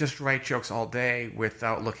would just write jokes all day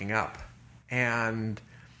without looking up. And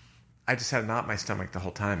I just had a knot in my stomach the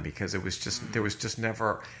whole time because it was just, there was just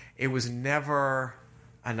never, it was never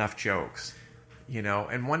enough jokes,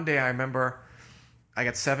 And one day I remember I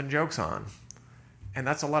got 7 jokes on. And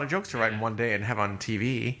that's a lot of jokes to write in one day and have on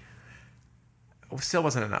TV. It still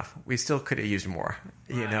wasn't enough. We still could have used more,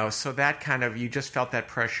 So that kind of, you just felt that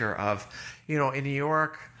pressure of, in New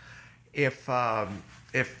York, if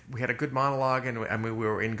we had a good monologue and we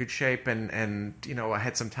were in good shape and I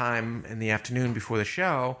had some time in the afternoon before the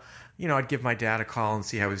show, I'd give my dad a call and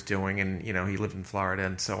see how he was doing, and he lived in Florida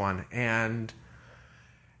and so on. And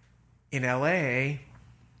in LA,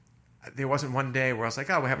 there wasn't one day where I was like,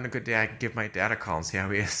 oh, we're having a good day, I can give my dad a call and see how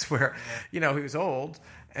he is. Where, he was old,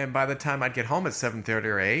 and by the time I'd get home at 7:30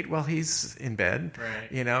 or 8, well, he's in bed.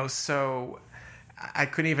 Right. So I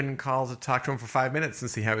couldn't even call to talk to him for 5 minutes and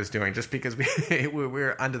see how he was doing, just because we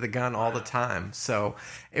were under the gun all the time. So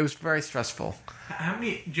it was very stressful. How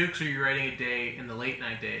many jokes are you writing a day in the late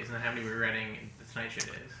night days, and how many were you writing in the Tonight Show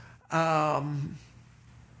days?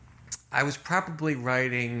 I was probably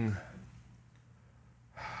writing,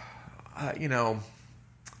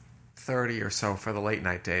 30 or so for the late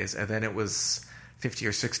night days, and then it was 50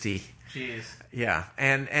 or 60. Jeez. Yeah,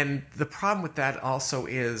 and the problem with that also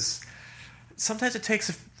is sometimes it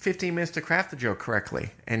takes 15 minutes to craft the joke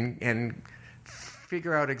correctly and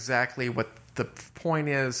figure out exactly what the point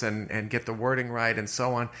is and get the wording right and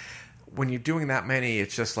so on. When you're doing that many,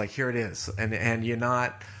 it's just like, here it is, and you're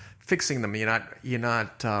not fixing them. You're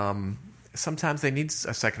not. Sometimes they need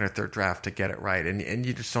a second or third draft to get it right, and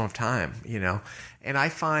you just don't have time, And I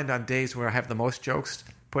find on days where I have the most jokes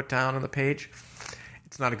put down on the page,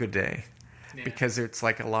 it's not a good day, because it's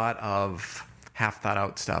like a lot of half thought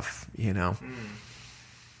out stuff,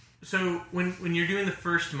 So when you're doing the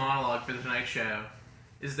first monologue for the Tonight Show,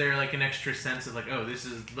 is there an extra sense of oh, this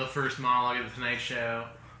is the first monologue of the Tonight Show,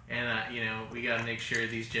 and we got to make sure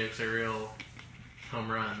these jokes are real home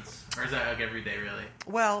runs, or is that every day really?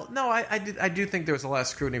 Well, no, I do think there was a lot of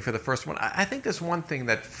scrutiny for the first one. I think there's one thing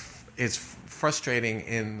that is frustrating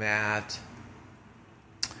in that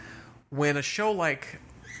when a show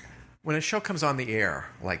comes on the air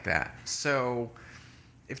like that. So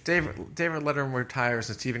if David Letterman retires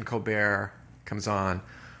and Stephen Colbert comes on,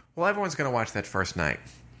 well, everyone's going to watch that first night.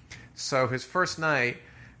 So his first night,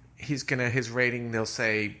 his rating, they'll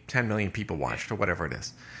say 10 million people watched or whatever it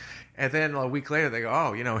is. And then a week later, they go,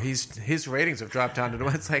 oh, his ratings have dropped down to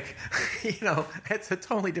it's like, it's a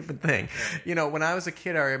totally different thing. When I was a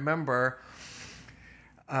kid, I remember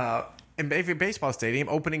in every baseball stadium,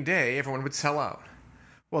 opening day, everyone would sell out.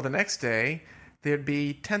 Well, the next day, there'd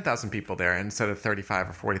be 10,000 people there instead of 35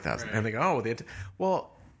 or 40,000. Right. And they go, oh,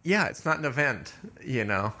 well, yeah, it's not an event,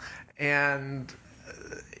 And,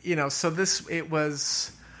 so it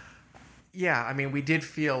was... Yeah, I mean, we did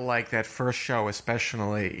feel like that first show,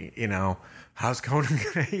 especially, how's Conan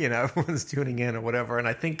gonna, everyone's tuning in or whatever. And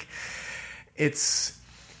I think it's,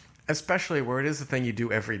 especially where it is the thing you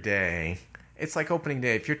do every day, it's like opening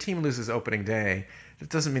day. If your team loses opening day, it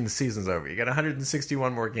doesn't mean the season's over. You got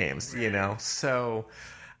 161 more games, right. So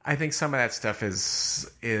I think some of that stuff is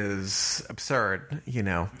absurd,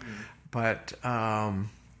 Mm-hmm. But,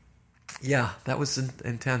 yeah, that was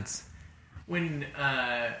intense. When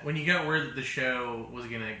you got word that the show was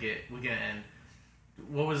gonna end,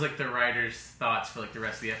 what was the writers' thoughts for the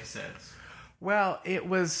rest of the episodes? Well,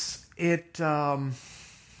 it's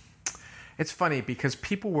funny because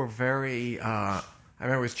people were very. I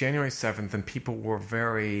remember it was January 7th, and people were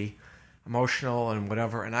very emotional and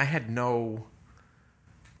whatever, and I had no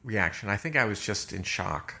reaction. I think I was just in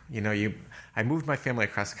shock. I moved my family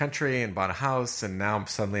across the country and bought a house, and now I'm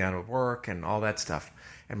suddenly out of work and all that stuff.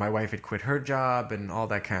 And my wife had quit her job and all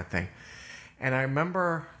that kind of thing. And I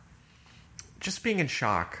remember just being in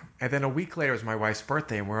shock. And then a week later was my wife's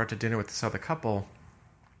birthday, and we're out to dinner with this other couple,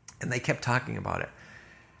 and they kept talking about it.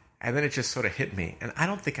 And then it just sort of hit me. And I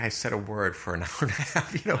don't think I said a word for an hour and a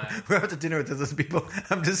half. You know, we're out to dinner with those people.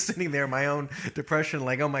 I'm just sitting there in my own depression,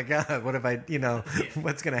 like, oh my God, what have I, you know,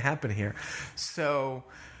 what's going to happen here? So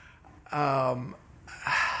that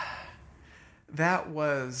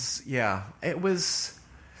was, it was.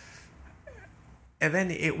 And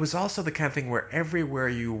then it was also the kind of thing where everywhere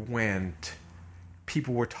you went,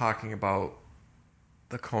 people were talking about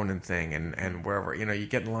the Conan thing, and wherever, you know, you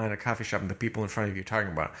get in line at a coffee shop and the people in front of you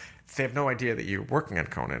talking about it, they have no idea that you're working on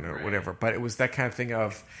Conan or whatever. But it was that kind of thing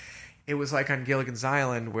of, it was like on Gilligan's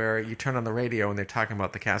Island where you turn on the radio and they're talking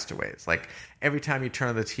about the castaways. Like every time you turn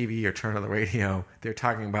on the TV or turn on the radio, they're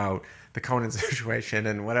talking about the Conan situation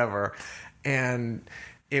and whatever. And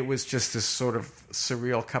it was just this sort of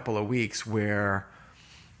surreal couple of weeks where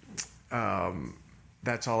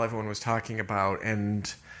that's all everyone was talking about.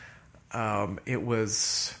 And it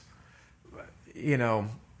was, you know,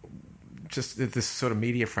 just this sort of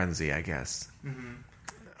media frenzy, I guess. Mm-hmm.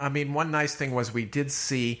 I mean, one nice thing was we did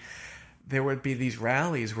see there would be these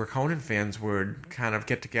rallies where Conan fans would kind of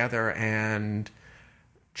get together and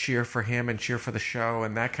cheer for him and cheer for the show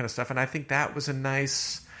and that kind of stuff. And I think that was a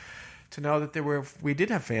nice to know that we did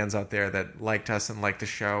have fans out there that liked us and liked the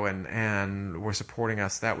show and were supporting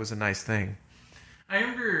us. That was a nice thing. I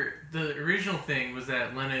remember the original thing was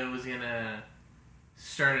that Leno was gonna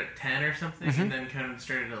start at 10 or something, and then Conan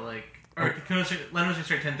started at like, or Leno was gonna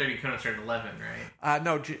start at 10:30. Conan started at 11, right?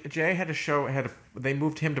 No, Jay had a show. They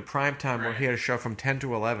moved him to prime time where he had a show from 10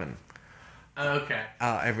 to 11. Okay.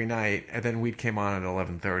 Every night, and then we came on at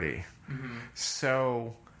 11:30. Mm-hmm.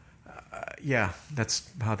 So, that's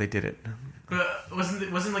how they did it. But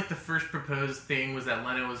wasn't like the first proposed thing was that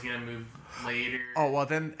Leno was gonna move later? Oh well,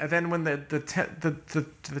 then when the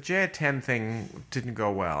Jay at 10 thing didn't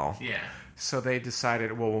go well. Yeah. So they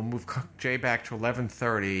decided, well, we'll move Jay back to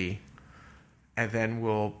 11:30, and then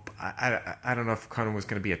we'll. I don't know if Conan was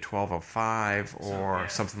going to be at 12:05 or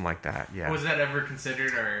something like that. Yeah. Was that ever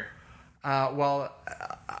considered, or? Well,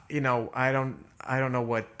 you know, I don't know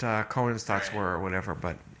what Conan's thoughts were or whatever,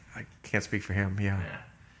 but I can't speak for him. Yeah.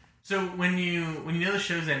 So when you know the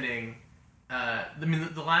show's ending, I mean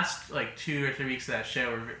the last like 2 or 3 weeks of that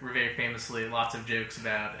show were very famously lots of jokes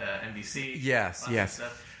about NBC. Yes.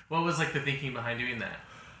 Stuff. What was like the thinking behind doing that?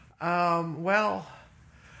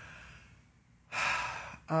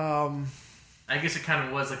 I guess it kind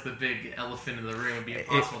of was like the big elephant in the room. It'd be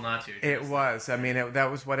impossible not to. It was. I mean,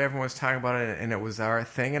 that was what everyone was talking about, and it was our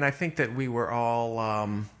thing. And I think that we were all,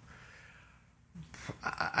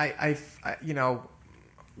 you know,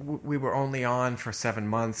 we were only on for 7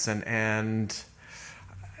 months, and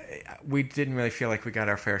we didn't really feel like we got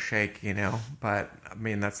our fair shake, you know. But I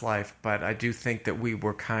mean, that's life. But I do think that we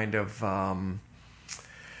were kind of.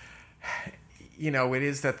 You know, it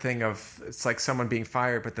is that thing of, it's like someone being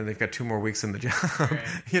fired, but then they've got 2 more weeks in the job. Right.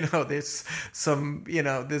 You know, there's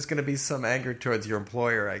going to be some anger towards your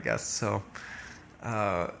employer, I guess. So,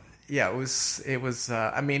 it was.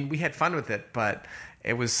 I mean, we had fun with it, but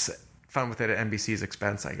it was fun with it at NBC's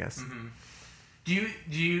expense, I guess. Mm-hmm. Do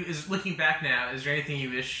you? Is looking back now, is there anything you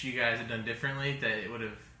wish you guys had done differently that it would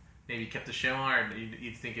have maybe kept the show on, or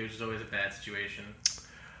you think it was just always a bad situation?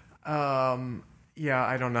 Yeah,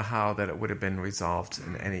 I don't know how that it would have been resolved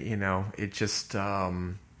in any, you know, it just,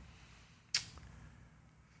 it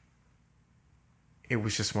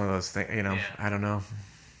was just one of those things, you know, I don't know.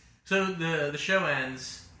 So the show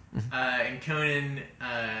ends, and Conan,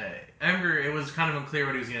 I remember it was kind of unclear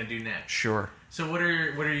what he was going to do next. Sure. So what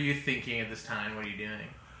are you thinking at this time? What are you doing?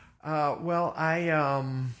 Well, I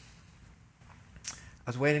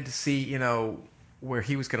was waiting to see, you know, where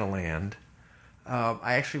he was going to land.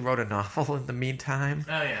 I actually wrote a novel in the meantime.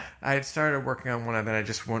 Oh, yeah. I had started working on one, and then I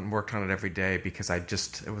just went and worked on it every day because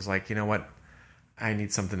it was like, you know what, I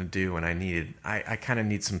need something to do, and I kind of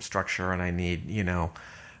need some structure, and I need, you know,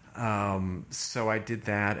 so I did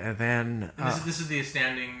that, and then... And this is the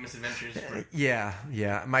Astounding Misadventures? Yeah.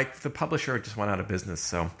 The publisher just went out of business,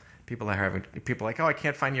 so people are like, oh, I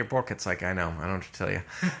can't find your book. It's like, I know, I don't have to tell you,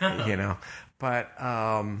 you know, but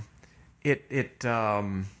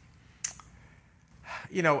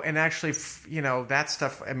you know, and actually, you know, that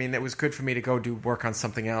stuff, I mean, it was good for me to go do work on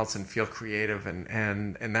something else and feel creative,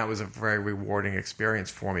 and that was a very rewarding experience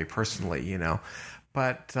for me personally, you know.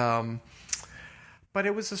 But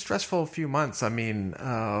it was a stressful few months. I mean,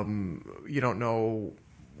 you don't know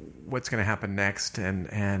what's going to happen next,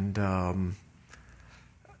 and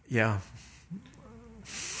yeah.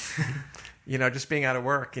 You know, just being out of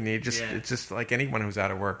work, and it's just like anyone who's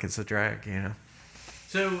out of work, it's a drag, you know.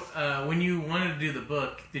 So, when you wanted to do the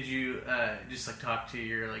book, did you just like talk to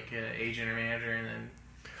your agent or manager, and then?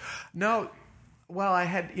 No. Well, I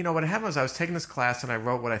had, what happened was I was taking this class and I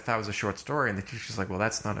wrote what I thought was a short story, and the teacher's like, "Well,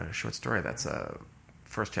 that's not a short story. That's a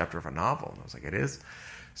first chapter of a novel." And I was like, "It is."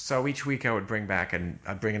 So each week I would bring back and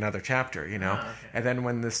I'd bring another chapter, Okay. And then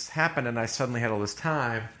when this happened and I suddenly had all this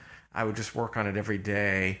time, I would just work on it every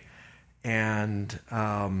day. And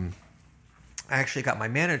I actually got my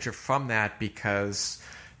manager from that because,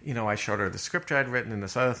 I showed her the script I'd written and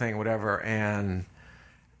this other thing, whatever, and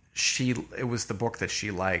it was the book that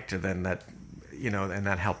she liked, and then that, and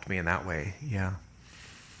that helped me in that way. Yeah.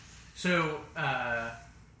 So,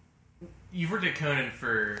 you've worked at Conan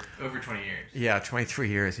for over 20 years. Yeah, 23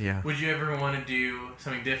 years, yeah. Would you ever want to do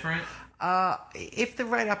something different? If the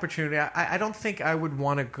right opportunity, I don't think I would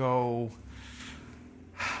want to go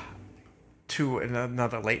to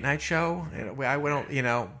another late night show. I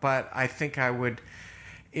wouldn't, but I think I would,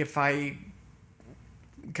 if I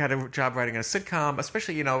got a job writing a sitcom,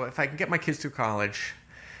 especially, if I can get my kids through college,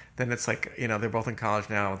 then it's like, they're both in college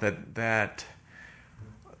now, that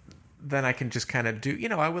then I can just kind of do,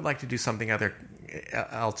 I would like to do something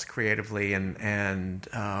else creatively, and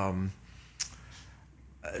I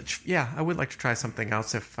would like to try something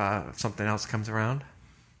else if something else comes around.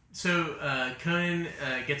 So, Conan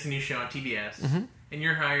gets a new show on TBS, and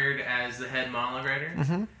you're hired as the head monologue writer.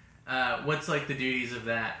 Mm-hmm. What's the duties of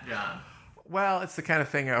that job? Well, it's the kind of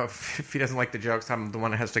thing of, if he doesn't like the jokes, I'm the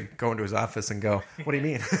one that has to go into his office and go, "What do you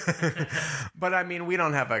mean?" But I mean, we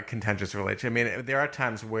don't have a contentious relationship. I mean, there are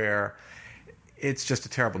times where it's just a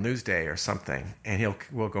terrible news day or something, and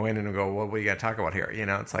we'll go in and we'll go, "Well, what do you got to talk about here?"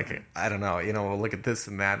 It's like, I don't know. We'll look at this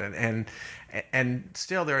and that, and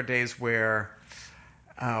still there are days where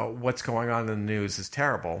what's going on in the news is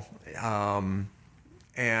terrible.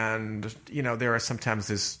 And, there are sometimes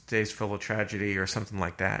these days full of tragedy or something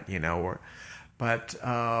like that,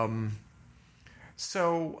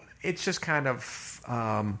 so it's just kind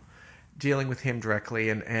of dealing with him directly,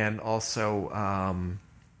 and also,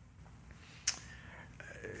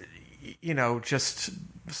 just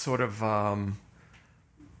sort of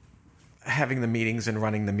having the meetings and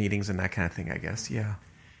running the meetings and that kind of thing, I guess, yeah.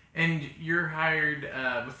 And you're hired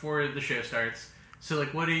before the show starts. So,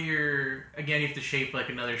 what are you have to shape,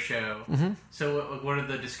 another show. Mm-hmm. So, what are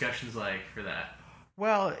the discussions like for that?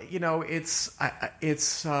 Well, it's we're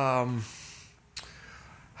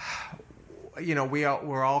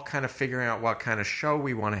all kind of figuring out what kind of show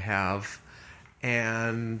we want to have.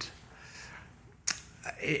 And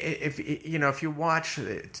if you watch,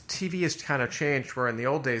 TV has kind of changed, where in the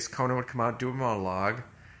old days, Conan would come out, do a monologue,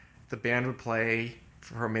 the band would play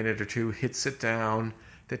for a minute or two, he'd sit down,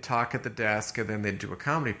 they'd talk at the desk, and then they'd do a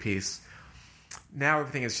comedy piece. Now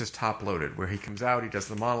everything is just top-loaded, where he comes out, he does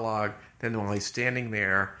the monologue, then while he's standing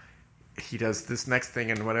there, he does this next thing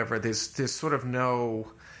and whatever. There's sort of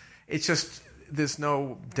no... It's just... There's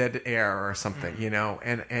no dead air or something,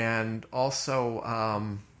 And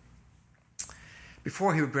also,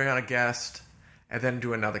 before he would bring on a guest and then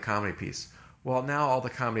do another comedy piece. Well, now all the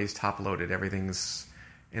comedy is top-loaded. Everything's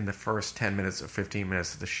in the first 10 minutes or 15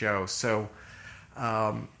 minutes of the show. So...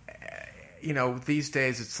 these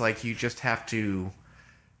days it's like you just have to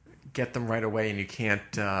get them right away, and you can't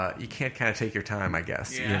kind of take your time, I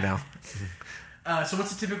guess. Yeah. So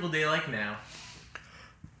what's a typical day like now?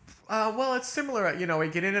 Well, it's similar. I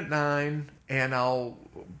get in at 9, and I'll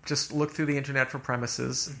just look through the internet for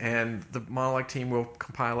premises, and the monologue team will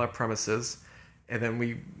compile our premises, and then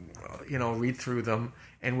we, read through them,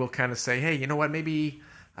 and we'll kind of say, hey, you know what, maybe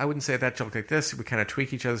I wouldn't say that joke like this. We kind of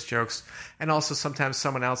tweak each other's jokes. And also sometimes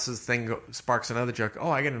someone else's thing sparks another joke. Oh,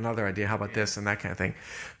 I get another idea. How about this? And that kind of thing.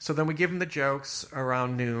 So then we give him the jokes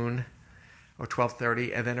around noon or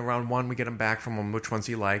 12:30. And then around 1, we get him back from him which ones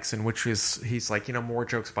he likes. And he's like, more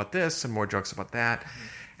jokes about this and more jokes about that. Mm-hmm.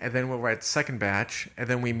 And then we'll write the second batch. And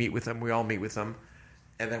then we meet with him. We all meet with him.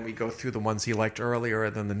 And then we go through the ones he liked earlier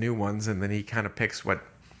and then the new ones. And then he kind of picks what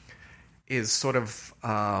is sort of...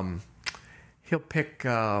 he'll pick,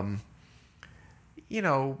 15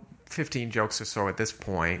 jokes or so at this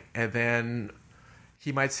point, and then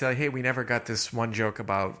he might say, hey, we never got this one joke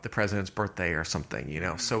about the president's birthday or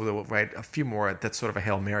something, So we'll write a few more. That's sort of a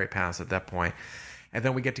Hail Mary pass at that point. And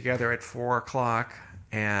then we get together at 4 o'clock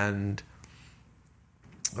and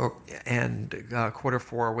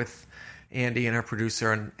 4:15 with Andy and our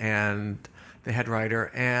producer and the head writer,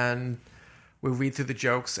 and we'll read through the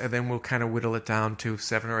jokes, and then we'll kind of whittle it down to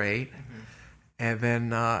 7 or 8. Mm-hmm. And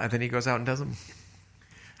then he goes out and does them.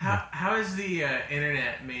 How has the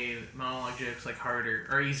internet made monologue jokes harder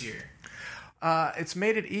or easier? It's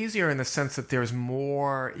made it easier in the sense that there's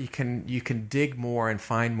more. You can dig more and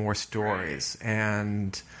find more stories,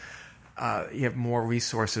 and you have more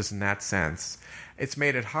resources in that sense. It's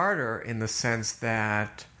made it harder in the sense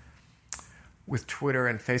that with Twitter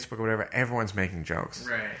and Facebook or whatever, everyone's making jokes.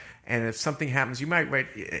 Right. And if something happens, you might write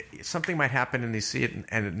something might happen, and you see it,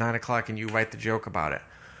 and at 9:00, and you write the joke about it.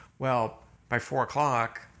 Well, by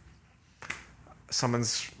 4:00,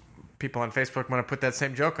 people on Facebook want to put that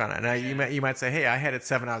same joke on it. Now, you might say, "Hey, I had it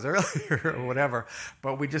 7 hours earlier," or whatever.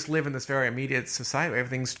 But we just live in this very immediate society.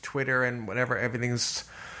 Everything's Twitter and whatever. Everything's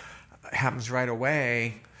happens right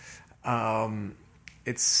away.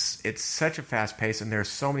 It's such a fast pace, and there's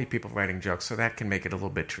so many people writing jokes, so that can make it a little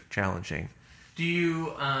bit challenging. Do you,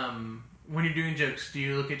 when you're doing jokes, do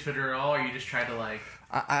you look at Twitter at all, or you just try to like?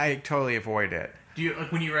 I totally avoid it. Do you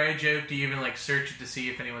when you write a joke? Do you even like search it to see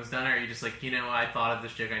if anyone's done it, or are you just like, I thought of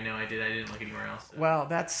this joke, I know I did, I didn't look anywhere else? So. Well,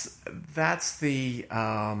 that's the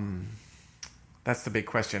big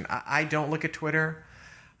question. I don't look at Twitter.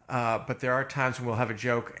 But there are times when we'll have a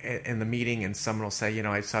joke in the meeting, and someone will say,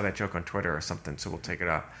 I saw that joke on Twitter or something, so we'll take it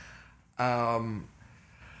up. I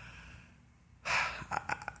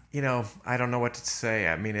don't know what to say.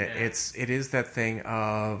 I mean, it is that thing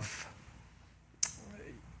of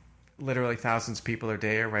literally thousands of people a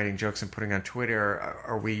day are writing jokes and putting on Twitter.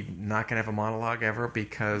 Are we not going to have a monologue ever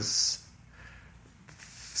because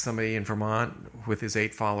somebody in Vermont with his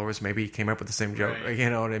 8 followers maybe came up with the same joke, right. You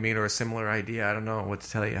know what I mean, or a similar idea? I don't know what to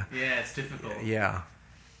tell you. Yeah, it's difficult. Yeah.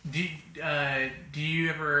 Do you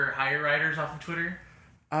ever hire writers off of Twitter?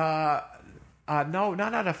 No,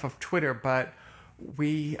 not off of Twitter, but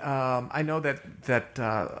we. I know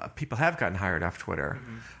that people have gotten hired off Twitter,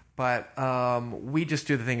 but we just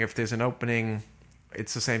do the thing. If there's an opening,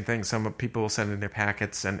 it's the same thing. Some people will send in their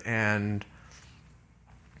packets, and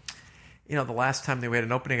the last time they had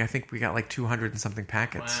an opening, I think we got like 200 and something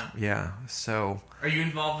packets. Wow. Yeah. So. Are you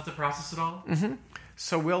involved with the process at all? Mm-hmm.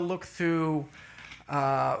 So we'll look through.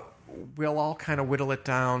 We'll all kind of whittle it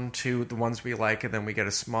down to the ones we like, and then we get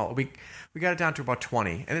a small. We got it down to about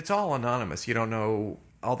 20, and it's all anonymous. You don't know,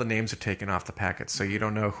 all the names are taken off the packets, so you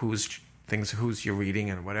don't know who's you're reading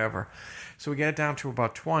and whatever. So we get it down to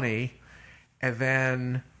about 20, and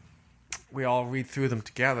then we all read through them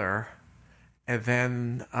together, and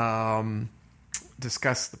then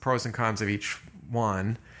discuss the pros and cons of each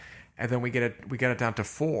one, and then we get it down to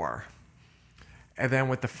 4, and then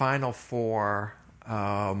with the final 4.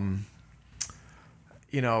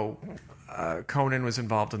 Conan was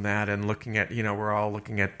involved in that, and looking at, we're all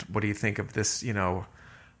looking at, what do you think of this,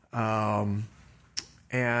 and,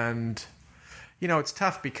 it's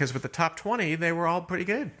tough because with the top 20, they were all pretty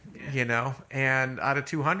good, and out of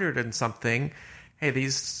 200 and something, hey,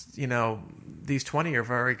 these 20 are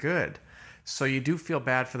very good. So you do feel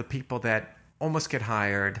bad for the people that almost get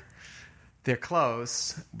hired. They're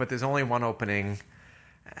close, but there's only one opening.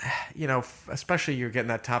 Especially you're getting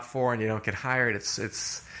that top 4 and you don't get hired,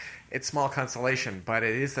 it's small consolation, but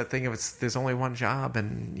it is that thing of there's only one job,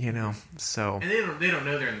 and so. And they don't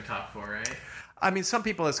know they're in the top 4, right? I mean, some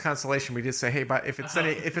people as consolation, we just say, hey, but if it's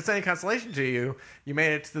any consolation to you, you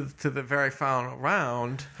made it to the very final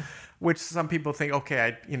round, which some people think,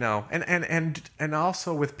 okay, and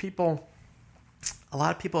also with people, a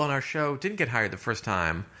lot of people on our show didn't get hired the first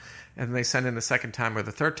time, and they send in the second time or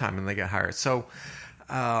the third time and they get hired. So.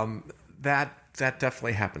 That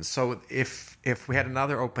definitely happens. So if we had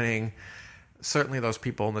another opening, certainly those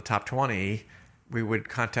people in the top 20, we would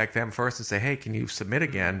contact them first and say, hey, can you submit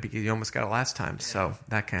again because you almost got it last time. Yeah. So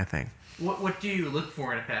that kind of thing. What do you look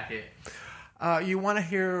for in a packet? You want to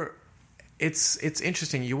hear. It's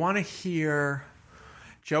interesting. You want to hear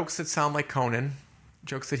jokes that sound like Conan,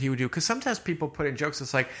 jokes that he would do, because sometimes people put in jokes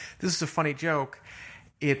that's like, this is a funny joke.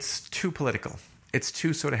 It's too political. It's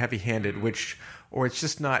too sort of heavy-handed, or it's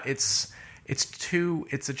just not. It's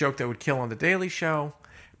a joke that would kill on the Daily Show,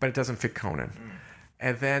 but it doesn't fit Conan.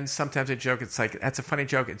 And then sometimes a joke, it's like, that's a funny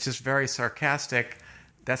joke. It's just very sarcastic.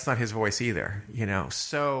 That's not his voice either,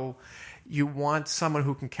 So you want someone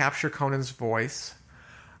who can capture Conan's voice.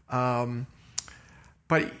 And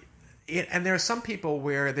there are some people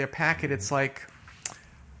where their packet, it's like,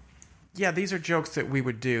 yeah, these are jokes that we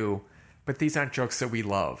would do, but these aren't jokes that we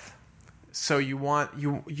love. So you want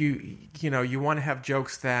you want to have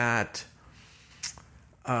jokes that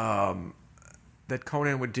that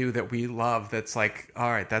Conan would do that we love. That's like, all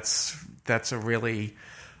right,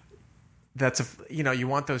 you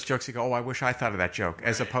want those jokes to go, oh, I wish I thought of that joke,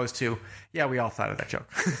 as opposed to, yeah, we all thought of that joke.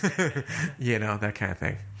 That kind of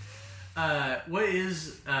thing. What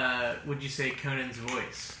is would you say Conan's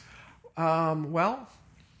voice? Well,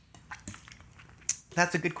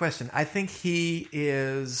 That's a good question. I think he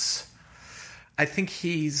is. I think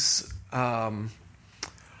he's.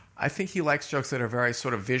 I think he likes jokes that are very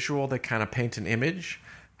sort of visual, that kind of paint an image.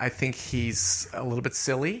 I think he's a little bit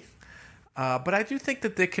silly. But I do think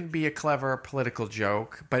that there can be a clever political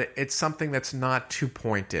joke, but it's something that's not too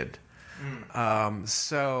pointed.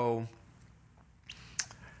 So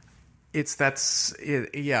that's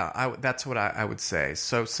what I would say.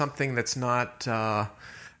 So something that's not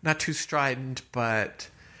too strident, but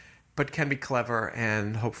can be clever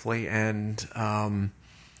and hopefully, and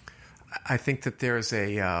I think that there's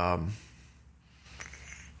a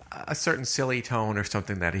certain silly tone or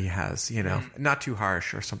something that he has, not too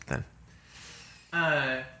harsh or something.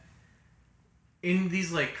 In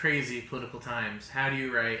these like crazy political times, how do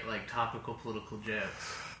you write like topical political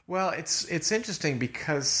jokes? Well, it's interesting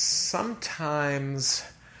because sometimes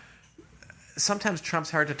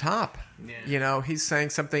Trump's hard to top. Yeah. He's saying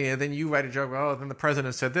something and then you write a joke, oh, then the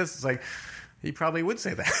president said this. It's like, he probably would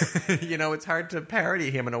say that. It's hard to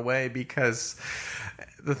parody him in a way because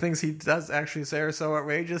the things he does actually say are so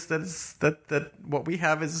outrageous that what we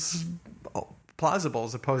have is plausible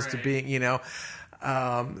as opposed to being, you're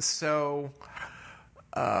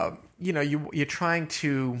trying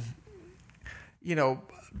to,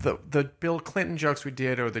 the Bill Clinton jokes we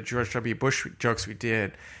did or the George W. Bush jokes we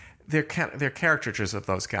did, they're caricatures of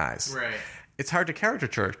those guys. Right. It's hard to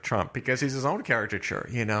caricature Trump because he's his own caricature,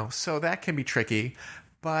 so that can be tricky.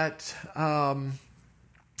 But and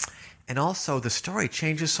also the story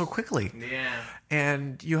changes so quickly. Yeah.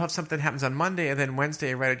 And you have something that happens on Monday, and then Wednesday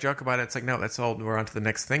you write a joke about it. It's like, no, that's old. We're on to the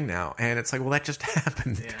next thing now. And it's like, well, that just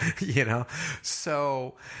happened,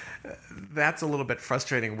 So that's a little bit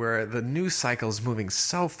frustrating where the news cycle is moving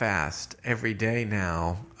so fast every day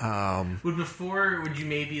now. Would you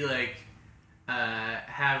maybe like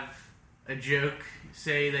have a joke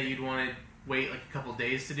say that you'd want to wait like a couple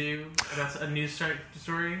days to do about a news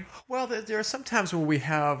story? Well, there are some times where we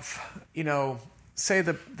have, say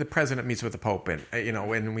the president meets with the Pope, and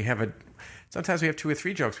when we have sometimes we have 2 or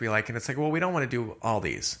 3 jokes we like, and it's like, well, we don't want to do all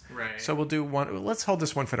these, right? So we'll do one. Let's hold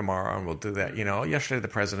this one for tomorrow, and we'll do that. Yesterday the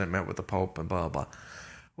president met with the Pope, and blah blah.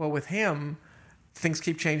 Well, with him, things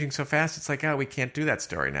keep changing so fast. It's like, oh, we can't do that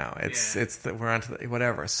story now. We're on to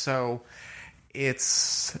whatever. So.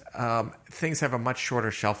 It's things have a much shorter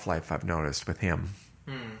shelf life, I've noticed with him,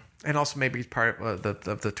 and also maybe he's part of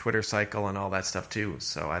the Twitter cycle and all that stuff too.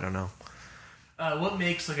 So I don't know. What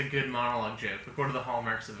makes like a good monologue joke? Like, what are the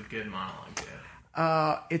hallmarks of a good monologue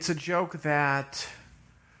joke? It's a joke that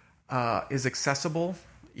is accessible.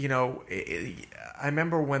 I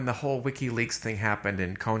remember when the whole WikiLeaks thing happened,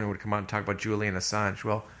 and Conan would come out and talk about Julian Assange.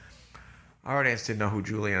 Well, our audience didn't know who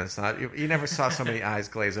Julian Assange. You never saw so many eyes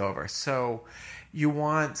glaze over. So you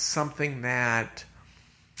want something that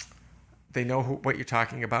they know what you're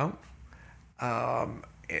talking about.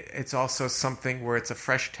 It's also something where it's a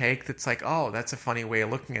fresh take that's like, oh, that's a funny way of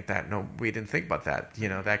looking at that. No, we didn't think about that.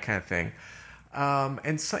 That kind of thing.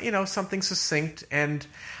 And so, something succinct. And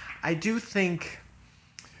I do think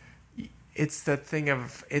it's that thing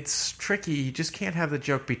of, it's tricky. You just can't have the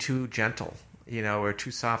joke be too gentle. Or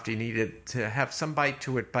too soft. You need it to have some bite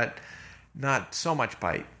to it, but not so much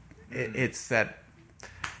bite. It's that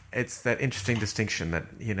interesting distinction that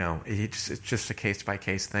it's just a case by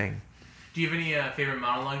case thing. Do you have any favorite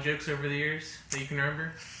monologue jokes over the years that you can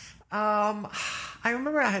remember? I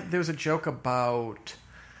remember there was a joke about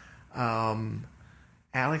Alex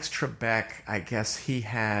Trebek. I guess he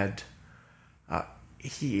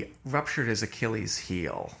ruptured his Achilles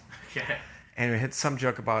heel. Okay. And it had some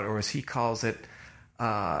joke about, or as he calls it,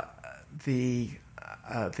 the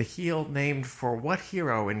heel named for what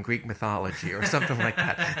hero in Greek mythology, or something like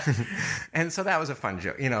that. And so that was a fun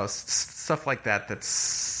joke, stuff like that. That's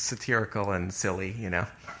satirical and silly,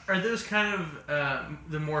 Are those kind of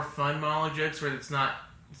the more fun monologue jokes where it's not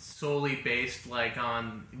solely based like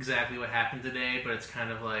on exactly what happened today, but it's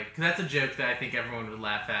kind of like, cause that's a joke that I think everyone would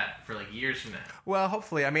laugh at for like years from now. Well,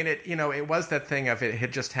 hopefully. I mean, it was that thing of it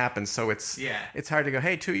had just happened, so it's hard to go,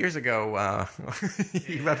 hey, 2 years ago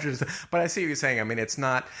he ruptured his. But I see what you're saying. I mean, it's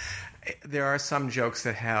not. There are some jokes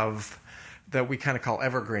that we kind of call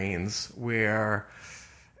evergreens, where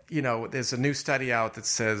there's a new study out that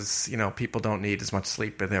says people don't need as much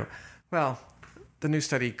sleep, but the new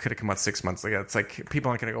study could have come out 6 months ago. It's like people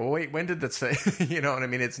aren't going to go, wait, when did that say? You know what I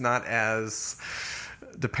mean? It's not as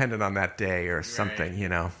dependent on that day or something,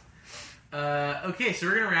 Okay, so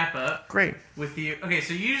we're going to wrap up. Great. With you. Okay,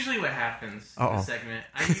 so usually what happens in this segment,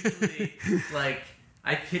 I usually,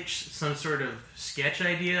 I pitch some sort of sketch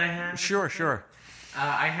idea I have. Sure.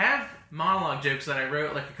 I have monologue jokes that I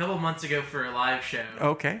wrote like a couple months ago for a live show.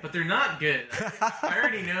 Okay. But they're not good. I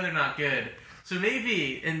already know they're not good. So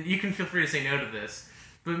maybe, and you can feel free to say no to this,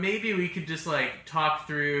 but maybe we could just like talk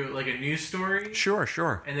through like a news story.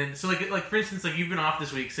 Sure. And then, so like for instance, like you've been off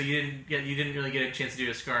this week, so you didn't really get a chance to do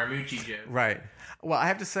a Scaramucci joke. Right. Well, I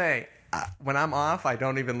have to say, when I'm off, I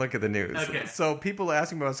don't even look at the news. Okay. So people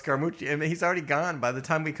ask me about Scaramucci, and he's already gone by the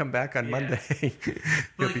time we come back on Monday.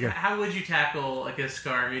 But like, how would you tackle like a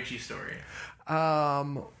Scaramucci story?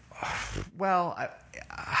 Well,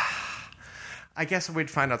 I guess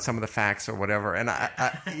we'd find out some of the facts or whatever, and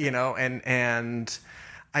and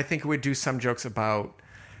I think we'd do some jokes about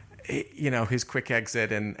his quick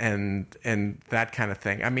exit and that kind of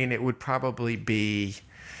thing. I mean, it would probably be.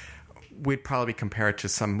 We'd probably compare it to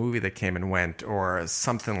some movie that came and went or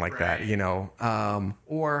something like that,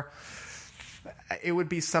 or it would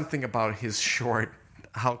be something about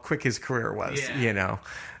how quick his career was,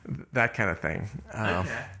 that kind of thing.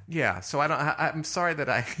 Okay. Yeah, so I'm sorry that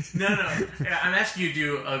I... No. Yeah, I'm asking you to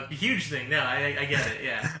do a huge thing. No, I get it,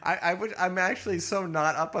 yeah. I'm actually so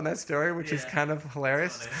not up on that story, which is kind of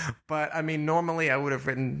hilarious. But, I mean, normally I would have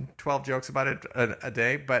written 12 jokes about it a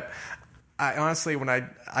day, but... I honestly, when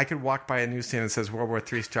I could walk by a newsstand that says World War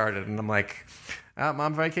III started, and I'm like, I'm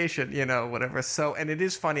on vacation, whatever. So, and it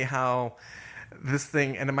is funny how this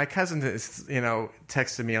thing, and my cousin is,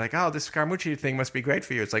 texted me like, oh, this Scaramucci thing must be great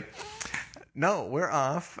for you. It's like, no, we're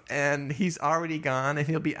off, and he's already gone, and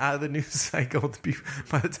he'll be out of the news cycle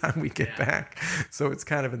by the time we get back. So it's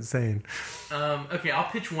kind of insane. Okay, I'll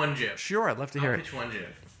pitch one joke. Sure, I'd love to hear it. I'll pitch one joke.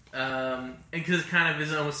 And because it kind of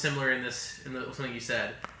is almost similar in something you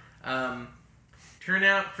said.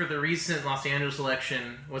 Turnout for the recent Los Angeles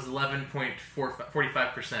election was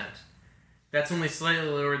 11.45%. That's only slightly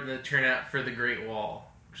lower than the turnout for The Great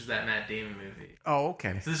Wall, which is that Matt Damon movie. Oh,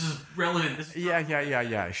 okay. So this is relevant.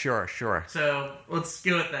 Yeah. Sure. So let's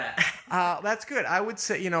go with that. That's good. I would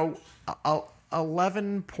say,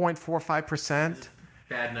 11.45%.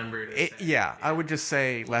 Bad number to say. Yeah, I would just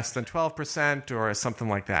say less than 12% or something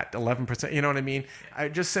like that. 11%. You know what I mean? I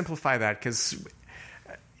just simplify that because...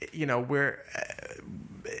 we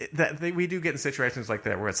do get in situations like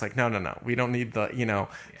that where it's like, no, we don't need the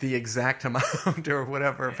exact amount or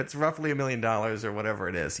whatever. If it's roughly $1 million or whatever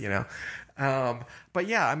it is, But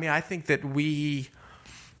yeah, I mean, I think that we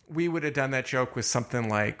would have done that joke with something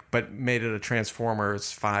like, but made it a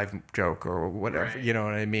Transformers 5 joke or whatever. Right. You know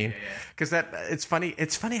what I mean? Because it's funny.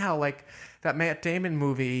 It's funny how like that Matt Damon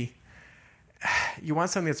movie. You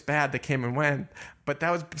want something that's bad that came and went, but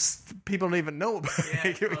that was people don't even know about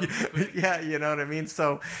it. Yeah, you know what I mean?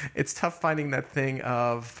 So it's tough finding that thing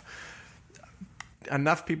of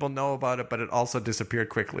enough people know about it, but it also disappeared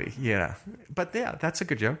quickly. Yeah. But yeah, that's a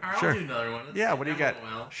good joke. All right, sure. I'll do another one. What do you got?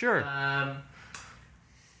 Well. Sure.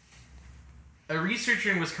 A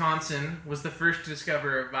researcher in Wisconsin was the first to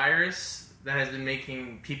discover a virus that has been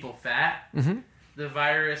making people fat. Mm-hmm. The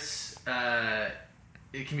virus...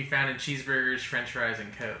 it can be found in cheeseburgers, French fries,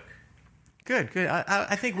 and Coke. Good.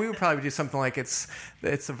 I think we would probably do something like it's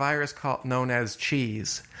a virus known as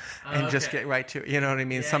cheese, and just get right to it. You know what I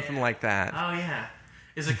mean? Something like that. Oh yeah.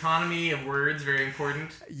 Is economy of words very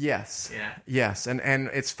important? Yes. Yeah. Yes, and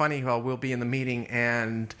it's funny how we'll be in the meeting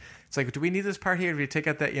and it's like, do we need this part here? Do we take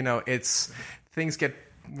out that? It's things get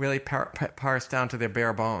really parsed down to their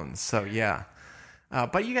bare bones. So yeah.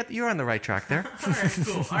 But you're on the right track there. All right,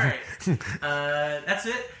 cool. All right, that's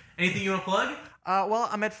it. Anything you want to plug? Well,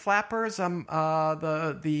 I'm at Flappers. I'm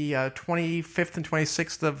the 25th and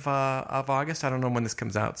 26th of August. I don't know when this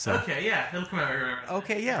comes out. So okay, yeah, it'll come out right.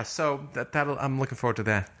 Okay, yeah. So that'll I'm looking forward to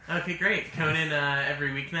that. Okay, great. Coming in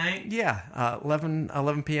every weeknight. Yeah,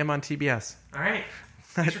 11 p.m. on TBS. All right.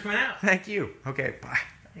 Thanks for coming out. Thank you. Okay, bye.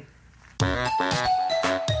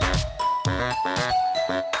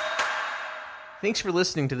 Thanks for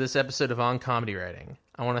listening to this episode of On Comedy Writing.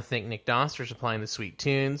 I want to thank Nick Doss for supplying the sweet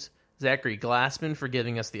tunes, Zachary Glassman for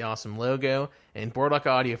giving us the awesome logo, and Boardwalk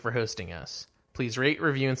Audio for hosting us. Please rate,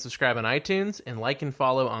 review, and subscribe on iTunes, and like and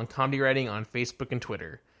follow On Comedy Writing on Facebook and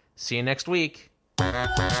Twitter. See you next week.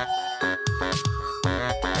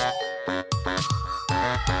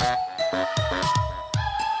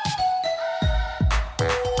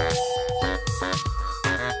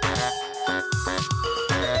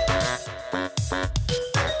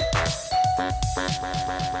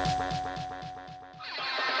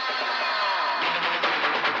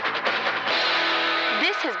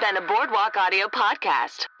 Been a Boardwalk Audio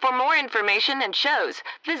podcast. For more information and shows,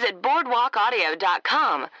 visit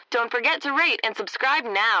boardwalkaudio.com. Don't forget to rate and subscribe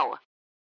now.